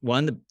because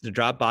one, the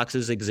drop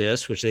boxes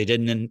exist, which they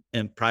didn't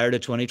in prior to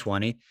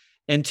 2020.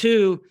 And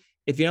two,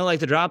 if you don't like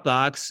the drop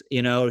box,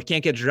 or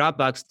can't get a drop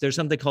box, there's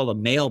something called a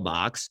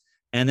mailbox.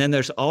 And then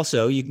there's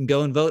also, you can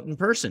go and vote in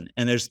person.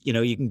 And there's,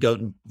 you can go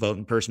and vote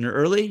in person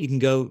early. You can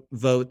go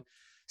vote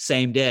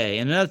same day.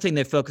 And another thing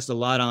they focused a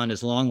lot on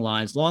is long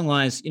lines. Long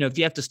lines, if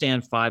you have to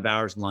stand 5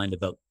 hours in line to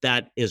vote,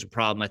 that is a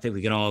problem. I think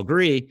we can all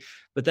agree.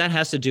 But that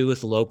has to do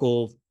with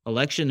local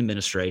election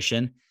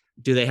administration.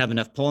 Do they have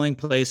enough polling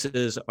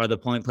places? Are the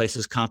polling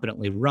places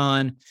competently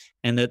run?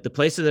 And the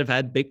places that have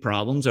had big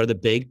problems are the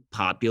big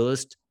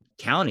populist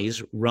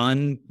counties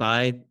run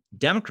by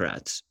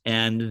Democrats.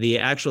 And the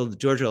actual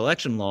Georgia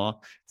election law,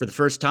 for the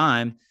first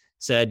time,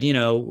 said,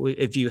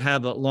 if you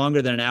have a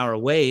longer than an hour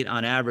wait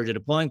on average at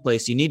a polling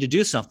place, you need to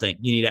do something.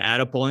 You need to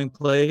add a polling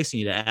place.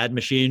 You need to add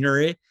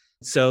machinery.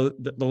 So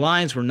the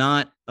lines were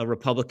not a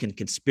Republican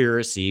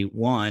conspiracy,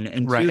 one,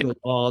 and two, they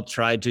all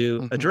tried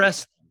to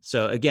address.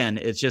 So again,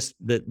 it's just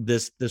that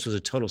this was a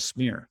total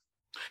smear.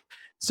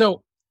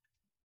 So,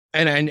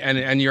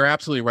 and you're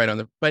absolutely right on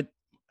the, but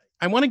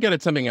I want to get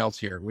at something else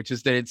here, which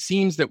is that it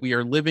seems that we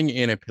are living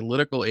in a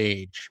political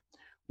age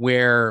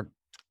where,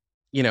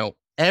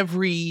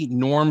 every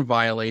norm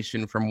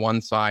violation from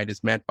one side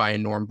is met by a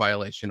norm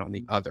violation on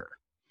the other.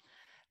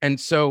 And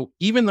so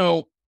even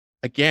though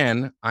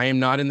again, I am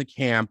not in the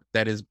camp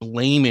that is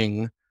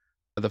blaming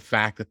the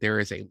fact that there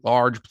is a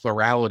large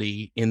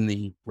plurality in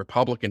the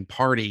Republican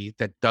Party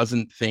that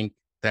doesn't think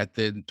that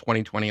the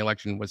 2020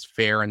 election was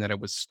fair and that it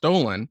was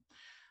stolen.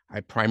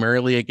 I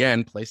primarily,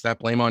 again, place that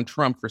blame on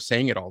Trump for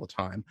saying it all the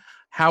time.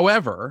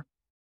 However,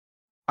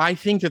 I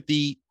think that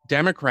the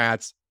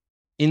Democrats,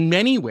 in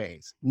many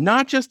ways,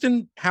 not just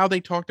in how they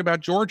talked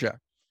about Georgia,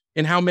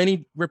 in how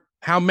many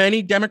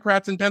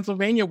Democrats in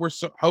Pennsylvania were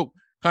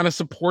kind of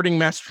supporting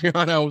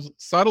Mastriano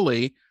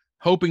subtly,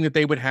 hoping that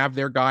they would have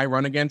their guy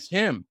run against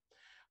him.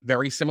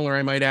 Very similar,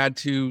 I might add,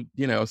 to,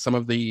 some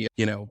of the,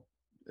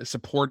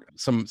 support,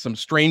 some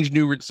strange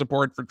new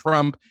support for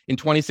Trump in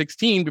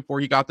 2016 before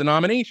he got the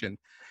nomination.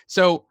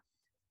 So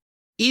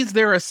is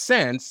there a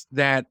sense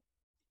that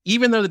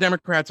even though the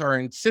Democrats are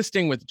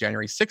insisting with the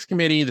January 6th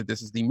committee that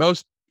this is the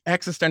most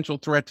existential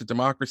threat to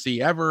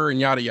democracy ever and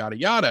yada, yada,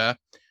 yada,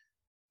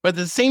 but at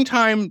the same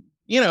time,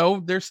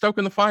 they're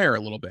stoking the fire a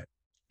little bit.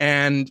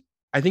 And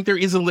I think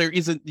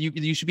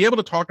you should be able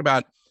to talk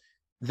about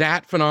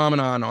that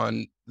phenomenon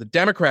on the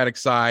Democratic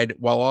side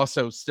while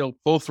also still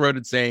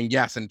full-throated saying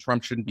yes, and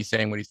Trump shouldn't be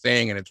saying what he's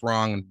saying and it's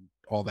wrong and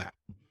all that.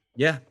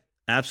 Yeah,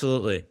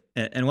 absolutely.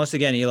 And once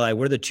again, Eli,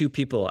 we're the two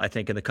people, I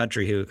think, in the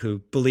country who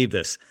believe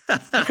this.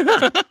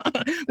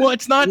 Well,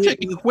 it's not to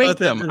equate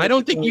them. I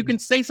don't think you can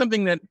say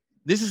something that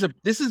this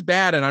is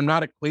bad and I'm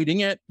not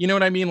equating it. You know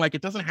what I mean? Like,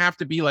 it doesn't have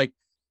to be like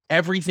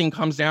everything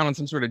comes down on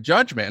some sort of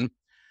judgment.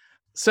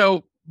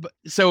 So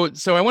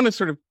I want to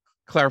sort of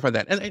clarify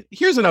that. And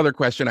here's another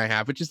question I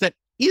have, which is that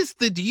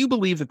do you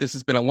believe that this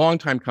has been a long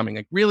time coming?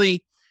 Like,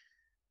 really,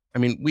 I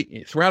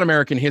mean, throughout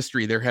American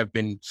history, there have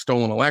been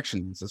stolen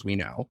elections, as we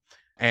know.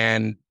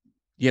 And,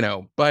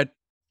 but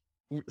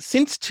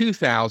since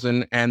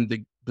 2000 and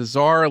the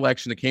bizarre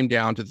election that came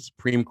down to the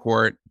Supreme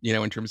Court,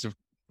 in terms of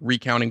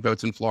recounting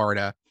votes in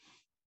Florida,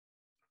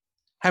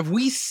 have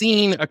we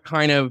seen a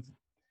kind of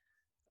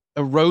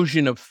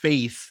erosion of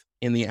faith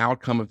in the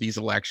outcome of these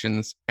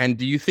elections? And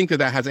do you think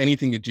that has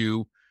anything to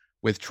do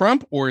with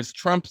Trump, or is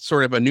Trump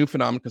sort of a new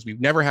phenomenon because we've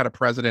never had a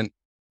president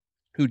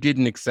who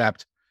didn't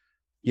accept,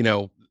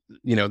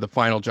 the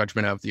final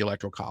judgment of the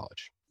Electoral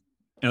College?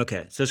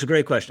 Okay, so it's a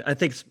great question. I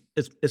think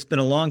it's been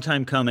a long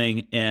time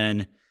coming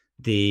in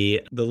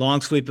the long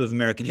sweep of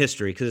American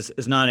history, because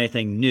it's not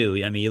anything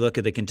new. I mean, you look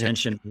at the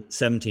contention in the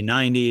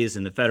 1790s,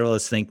 and the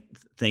Federalists think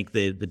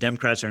the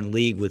Democrats are in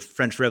league with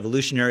French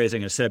revolutionaries. They're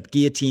going to set up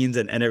guillotines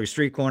at every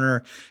street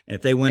corner, and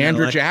if they win,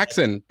 Andrew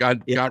Jackson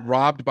got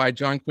robbed by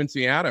John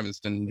Quincy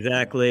Adams.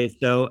 Exactly.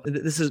 So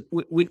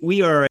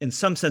we are, in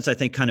some sense, I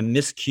think, kind of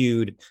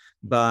miscued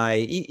by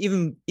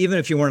even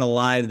if you weren't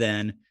alive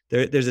then.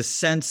 There's a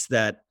sense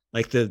that,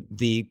 like,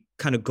 the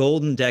kind of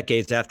golden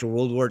decades after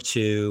World War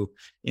II,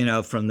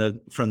 from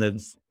the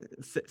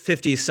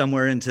 50s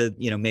somewhere into,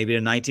 maybe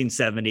the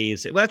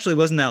 1970s, it actually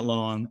wasn't that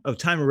long of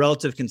time of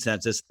relative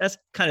consensus. That's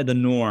kind of the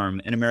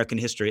norm in American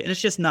history. And it's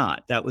just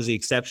not. That was the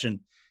exception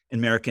in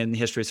American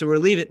history. So we're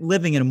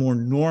living in a more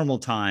normal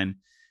time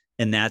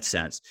in that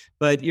sense.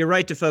 But you're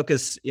right to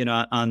focus,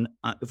 on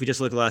if we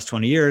just look at the last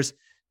 20 years,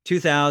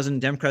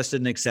 2000, Democrats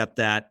didn't accept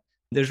that.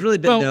 There's really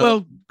been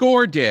well,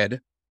 Gore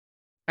did.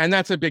 And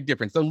that's a big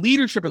difference. The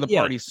leadership of the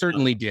party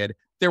certainly did.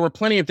 There were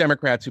plenty of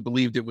Democrats who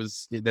believed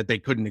that they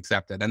couldn't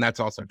accept it. And that's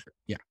also true.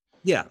 Yeah.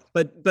 Yeah.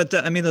 But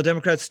the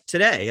Democrats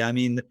today,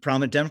 the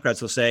prominent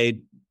Democrats will say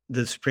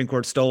the Supreme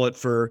Court stole it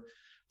for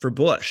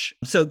Bush.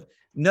 So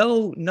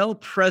no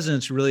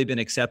president's really been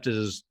accepted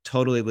as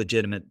totally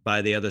legitimate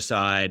by the other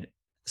side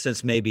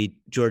since maybe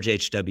George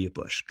H.W.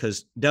 Bush,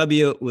 because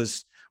W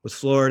was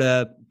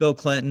Florida. Bill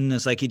Clinton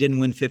is like, he didn't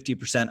win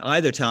 50%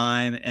 either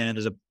time, and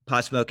is a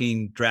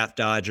pot-smoking draft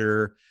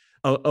dodger.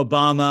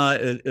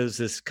 Obama is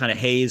this kind of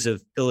haze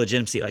of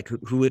illegitimacy, like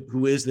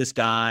who is this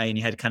guy? And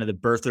you had kind of the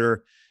birther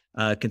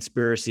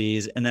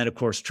conspiracies, and then of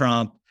course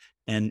Trump,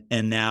 and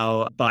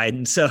now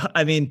Biden. So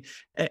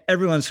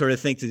everyone sort of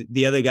thinks that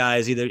the other guy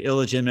is either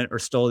illegitimate or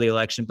stole the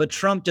election, but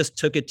Trump just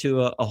took it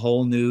to a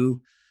whole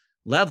new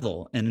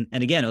level. And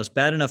again, it was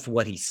bad enough for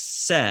what he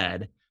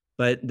said,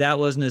 but that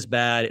wasn't as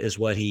bad as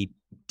what he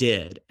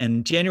did.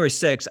 And January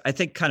 6th, I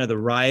think kind of the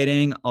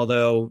rioting,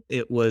 although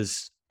it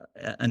was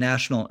a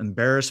national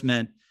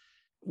embarrassment,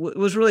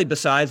 was really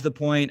besides the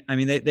point. I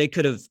mean, they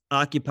could have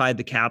occupied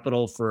the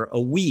Capitol for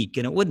a week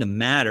and it wouldn't have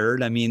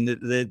mattered. I mean,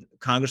 the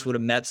Congress would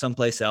have met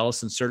someplace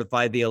else and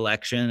certified the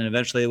election, and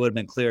eventually it would have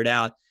been cleared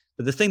out.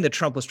 But the thing that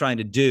Trump was trying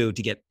to do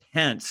to get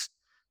Pence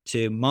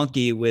to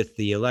monkey with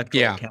the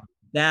electoral count,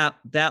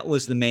 that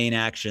was the main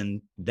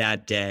action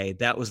that day.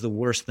 That was the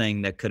worst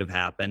thing that could have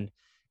happened.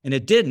 And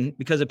it didn't,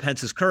 because of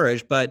Pence's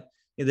courage. But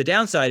the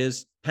downside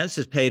is Pence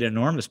has paid an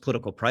enormous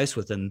political price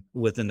within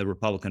the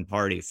Republican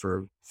Party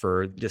for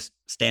just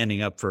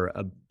standing up for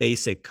a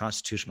basic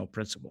constitutional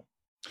principle.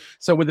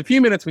 So with the few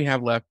minutes we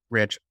have left,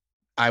 Rich,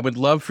 I would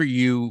love for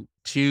you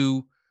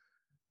to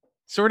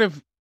sort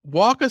of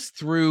walk us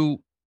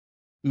through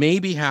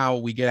maybe how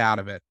we get out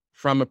of it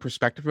from a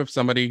perspective of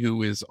somebody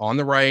who is on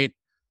the right,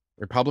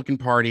 Republican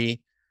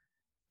Party.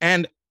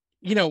 And,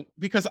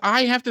 because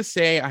I have to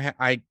say,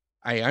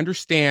 I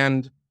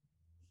understand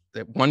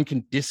that one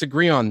can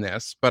disagree on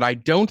this, but I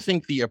don't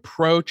think the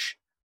approach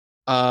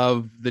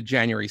of the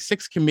January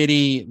 6th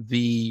committee,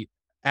 the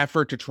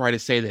effort to try to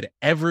say that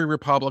every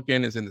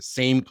Republican is in the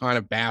same kind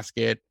of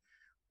basket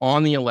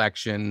on the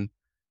election,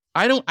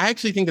 I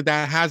actually think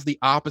that has the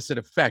opposite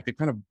effect. It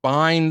kind of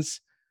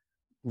binds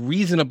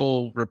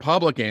reasonable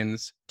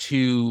Republicans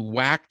to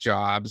whack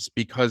jobs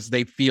because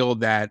they feel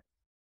that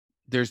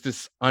there's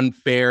this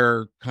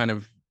unfair kind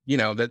of,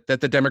 that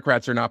the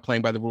Democrats are not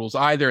playing by the rules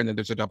either, and that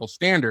there's a double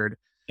standard.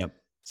 Yep.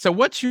 So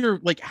what's your,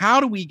 how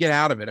do we get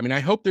out of it? I mean, I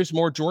hope there's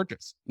more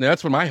Georgias.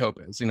 That's what my hope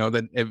is,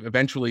 that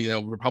eventually,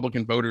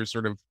 Republican voters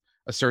sort of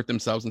assert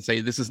themselves and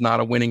say, this is not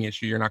a winning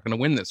issue. You're not going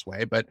to win this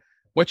way. But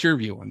what's your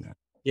view on that?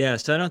 Yeah,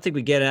 so I don't think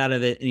we get out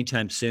of it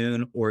anytime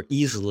soon or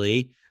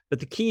easily. But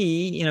the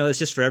key, is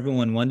just for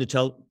everyone, one, to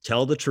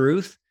tell the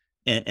truth.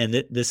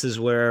 And this is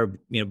where,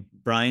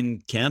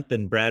 Brian Kemp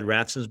and Brad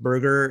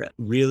Raffensperger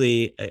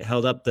really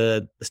held up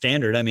the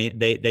standard. I mean,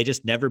 they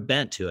just never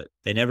bent to it.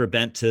 They never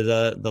bent to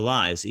the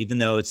lies, even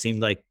though it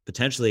seemed like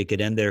potentially it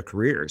could end their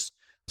careers.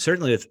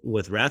 Certainly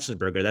with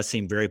Raffensperger, that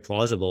seemed very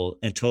plausible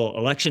until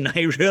election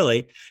night,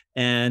 really.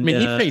 And I mean,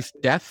 he faced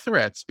death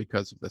threats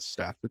because of this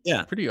stuff.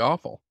 It's pretty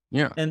awful.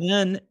 Yeah. And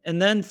then,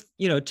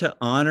 to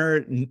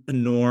honor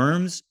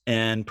norms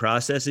and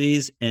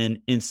processes and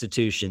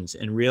institutions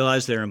and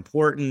realize they're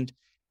important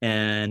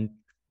and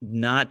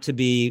not to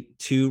be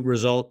too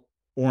result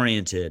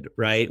oriented,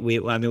 right? We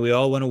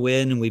all want to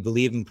win, and we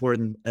believe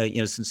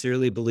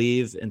sincerely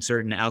believe in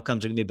certain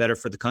outcomes are going to be better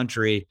for the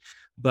country.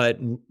 But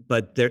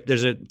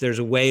there's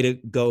a way to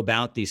go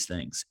about these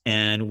things.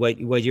 And what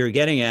you're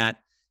getting at,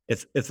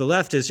 if the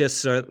left is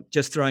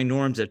just throwing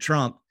norms at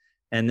Trump,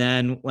 and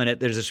then when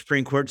there's a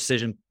Supreme Court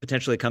decision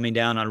potentially coming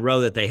down on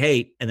Roe that they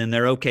hate, and then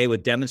they're okay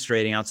with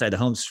demonstrating outside the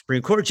home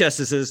Supreme Court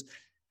justices,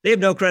 they have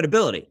no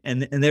credibility,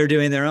 and they're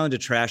doing their own to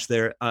trash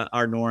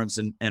our norms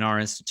and our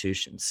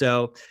institutions.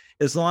 So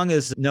as long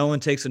as no one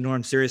takes the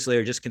norm seriously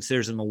or just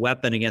considers them a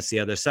weapon against the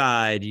other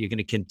side, you're going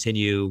to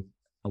continue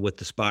with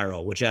the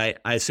spiral, which I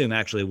assume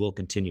actually will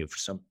continue for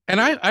some.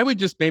 And I would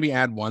just maybe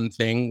add one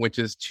thing, which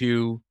is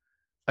to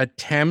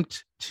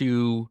attempt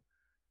to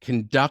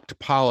conduct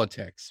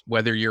politics,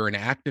 whether you're an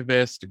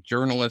activist, a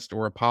journalist,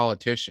 or a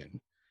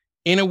politician,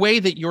 in a way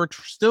that you're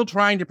still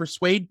trying to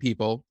persuade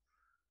people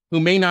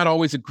who may not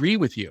always agree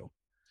with you.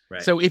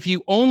 Right. So if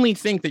you only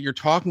think that you're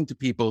talking to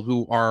people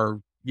who are,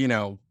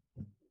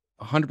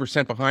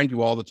 100% behind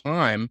you all the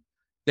time,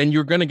 then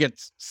you're going to get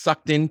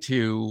sucked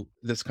into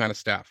this kind of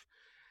stuff.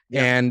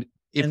 Yeah. And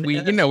if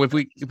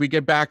we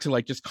get back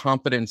to just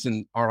confidence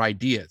in our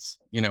ideas,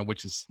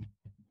 which is.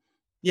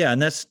 Yeah.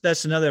 And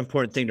that's another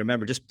important thing to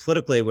remember. Just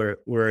politically, where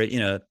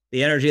the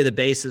energy of the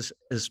base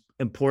is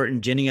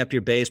important, ginning up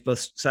your base,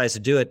 both sides to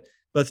do it,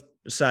 both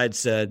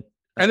sides. And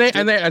they,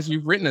 as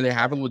you've written, they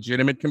have a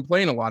legitimate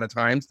complaint a lot of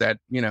times that,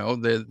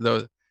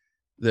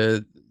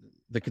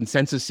 the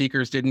consensus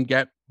seekers didn't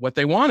get what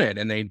they wanted,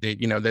 and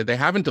they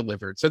haven't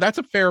delivered. So that's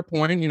a fair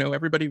point.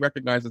 Everybody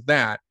recognizes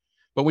that.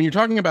 But when you're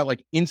talking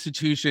about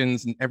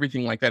institutions and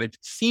everything like that, it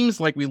seems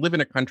like we live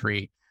in a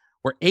country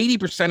where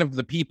 80% of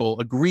the people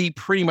agree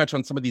pretty much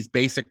on some of these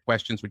basic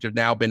questions, which have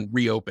now been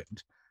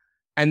reopened.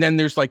 And then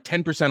there's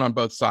 10% on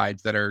both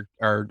sides that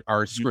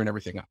are screwing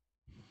everything up.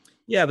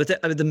 Yeah, but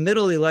the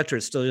middle of the electorate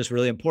is still just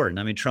really important.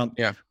 I mean, Trump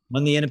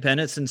won the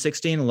independents in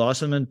 2016 and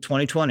lost them in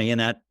 2020. And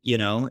that,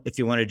 if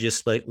you want to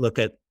just look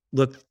at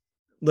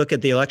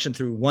the election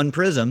through one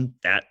prism,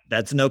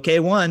 that's an okay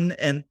one,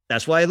 and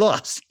that's why he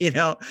lost.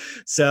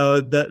 So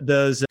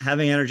those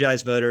having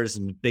energized voters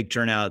and big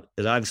turnout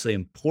is obviously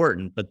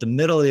important. But the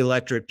middle of the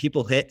electorate,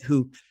 people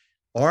who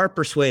are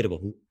persuadable,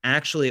 who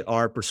actually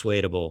are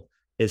persuadable,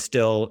 is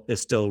still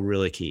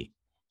really key.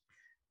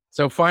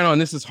 So final,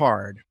 and this is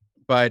hard,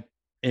 but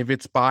if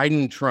it's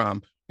Biden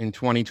Trump in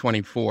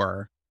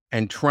 2024,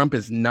 and Trump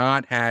has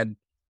not had,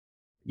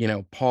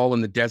 Paul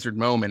in the desert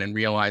moment and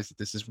realized that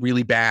this is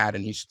really bad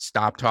and he should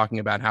stop talking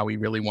about how he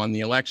really won the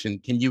election,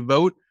 can you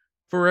vote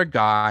for a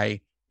guy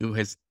who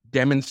has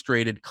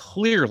demonstrated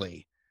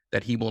clearly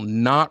that he will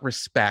not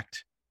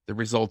respect the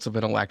results of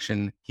an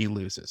election he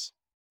loses?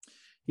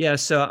 Yeah,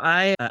 so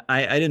I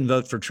didn't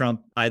vote for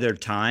Trump either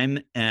time,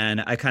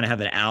 and I kind of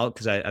have an out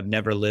because I've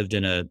never lived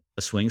in a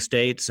swing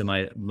state, so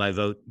my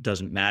vote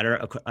doesn't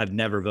matter. I've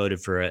never voted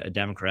for a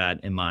Democrat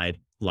in my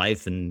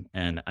life, and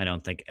I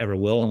don't think ever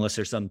will unless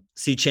there's some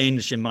sea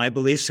change in my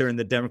beliefs or in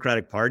the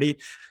Democratic Party.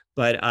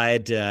 But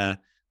I'd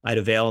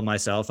avail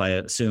myself, I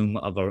assume,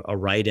 of a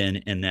write-in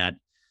in that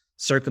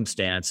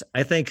circumstance.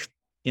 I think,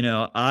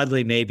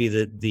 oddly, maybe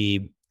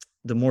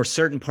the more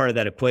certain part of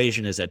that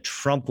equation is that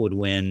Trump would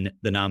win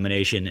the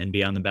nomination and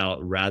be on the ballot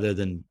rather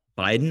than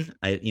Biden.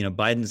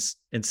 Biden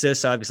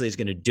insists, obviously, he's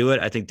going to do it.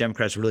 I think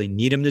Democrats really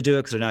need him to do it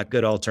because they're not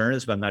good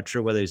alternatives, but I'm not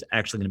sure whether he's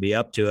actually going to be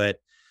up to it.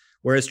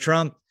 Whereas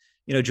Trump,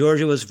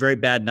 Georgia was a very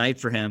bad night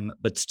for him,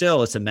 but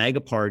still it's a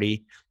MAGA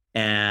party.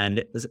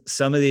 And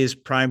some of these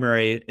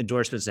primary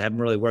endorsements that haven't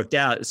really worked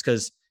out is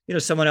because,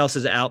 someone else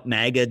has out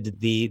MAGA'd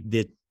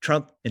the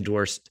Trump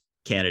endorsed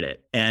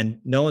candidate, and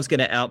no one's going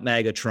to out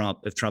MAGA Trump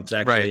if Trump's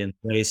actually in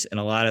place. And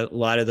a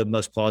lot of the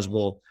most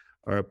plausible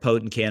or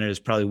potent candidates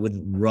probably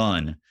wouldn't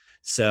run.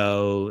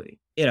 So,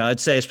 I'd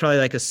say it's probably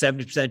like a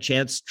 70%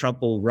 chance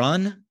Trump will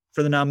run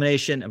for the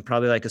nomination, and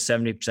probably like a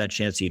 70%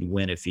 chance he'd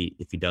win if he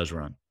does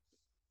run.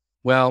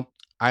 Well,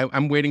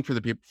 I'm waiting for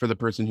the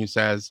person who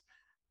says,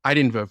 I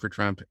didn't vote for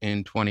Trump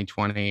in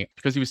 2020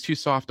 because he was too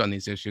soft on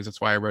these issues. That's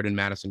why I wrote in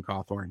Madison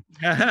Cawthorn.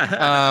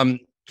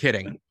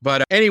 Kidding.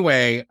 But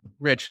anyway,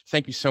 Rich,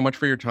 thank you so much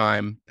for your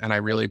time, and I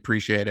really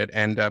appreciate it.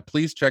 And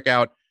please check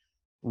out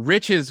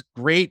Rich's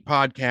great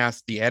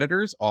podcast, The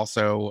Editors,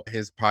 also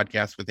his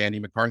podcast with Andy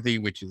McCarthy,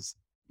 which is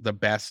the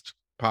best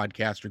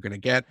podcast you're going to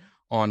get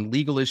on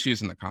legal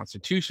issues in the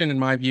Constitution, in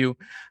my view.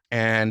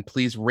 And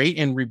please rate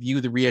and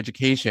review The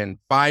Reeducation.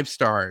 5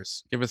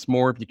 stars. Give us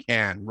more if you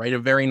can. Write a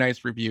very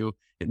nice review.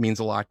 It means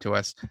a lot to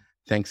us.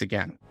 Thanks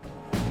again.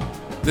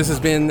 This has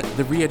been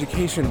The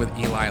Reeducation with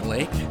Eli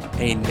Lake,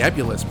 a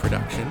Nebulous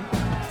production.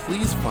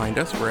 Please find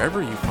us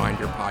wherever you find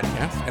your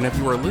podcasts. And if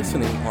you are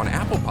listening on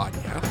Apple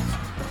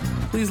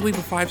Podcasts, please leave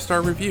a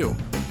 5-star review.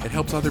 It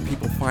helps other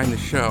people find the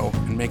show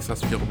and makes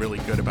us feel really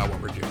good about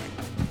what we're doing.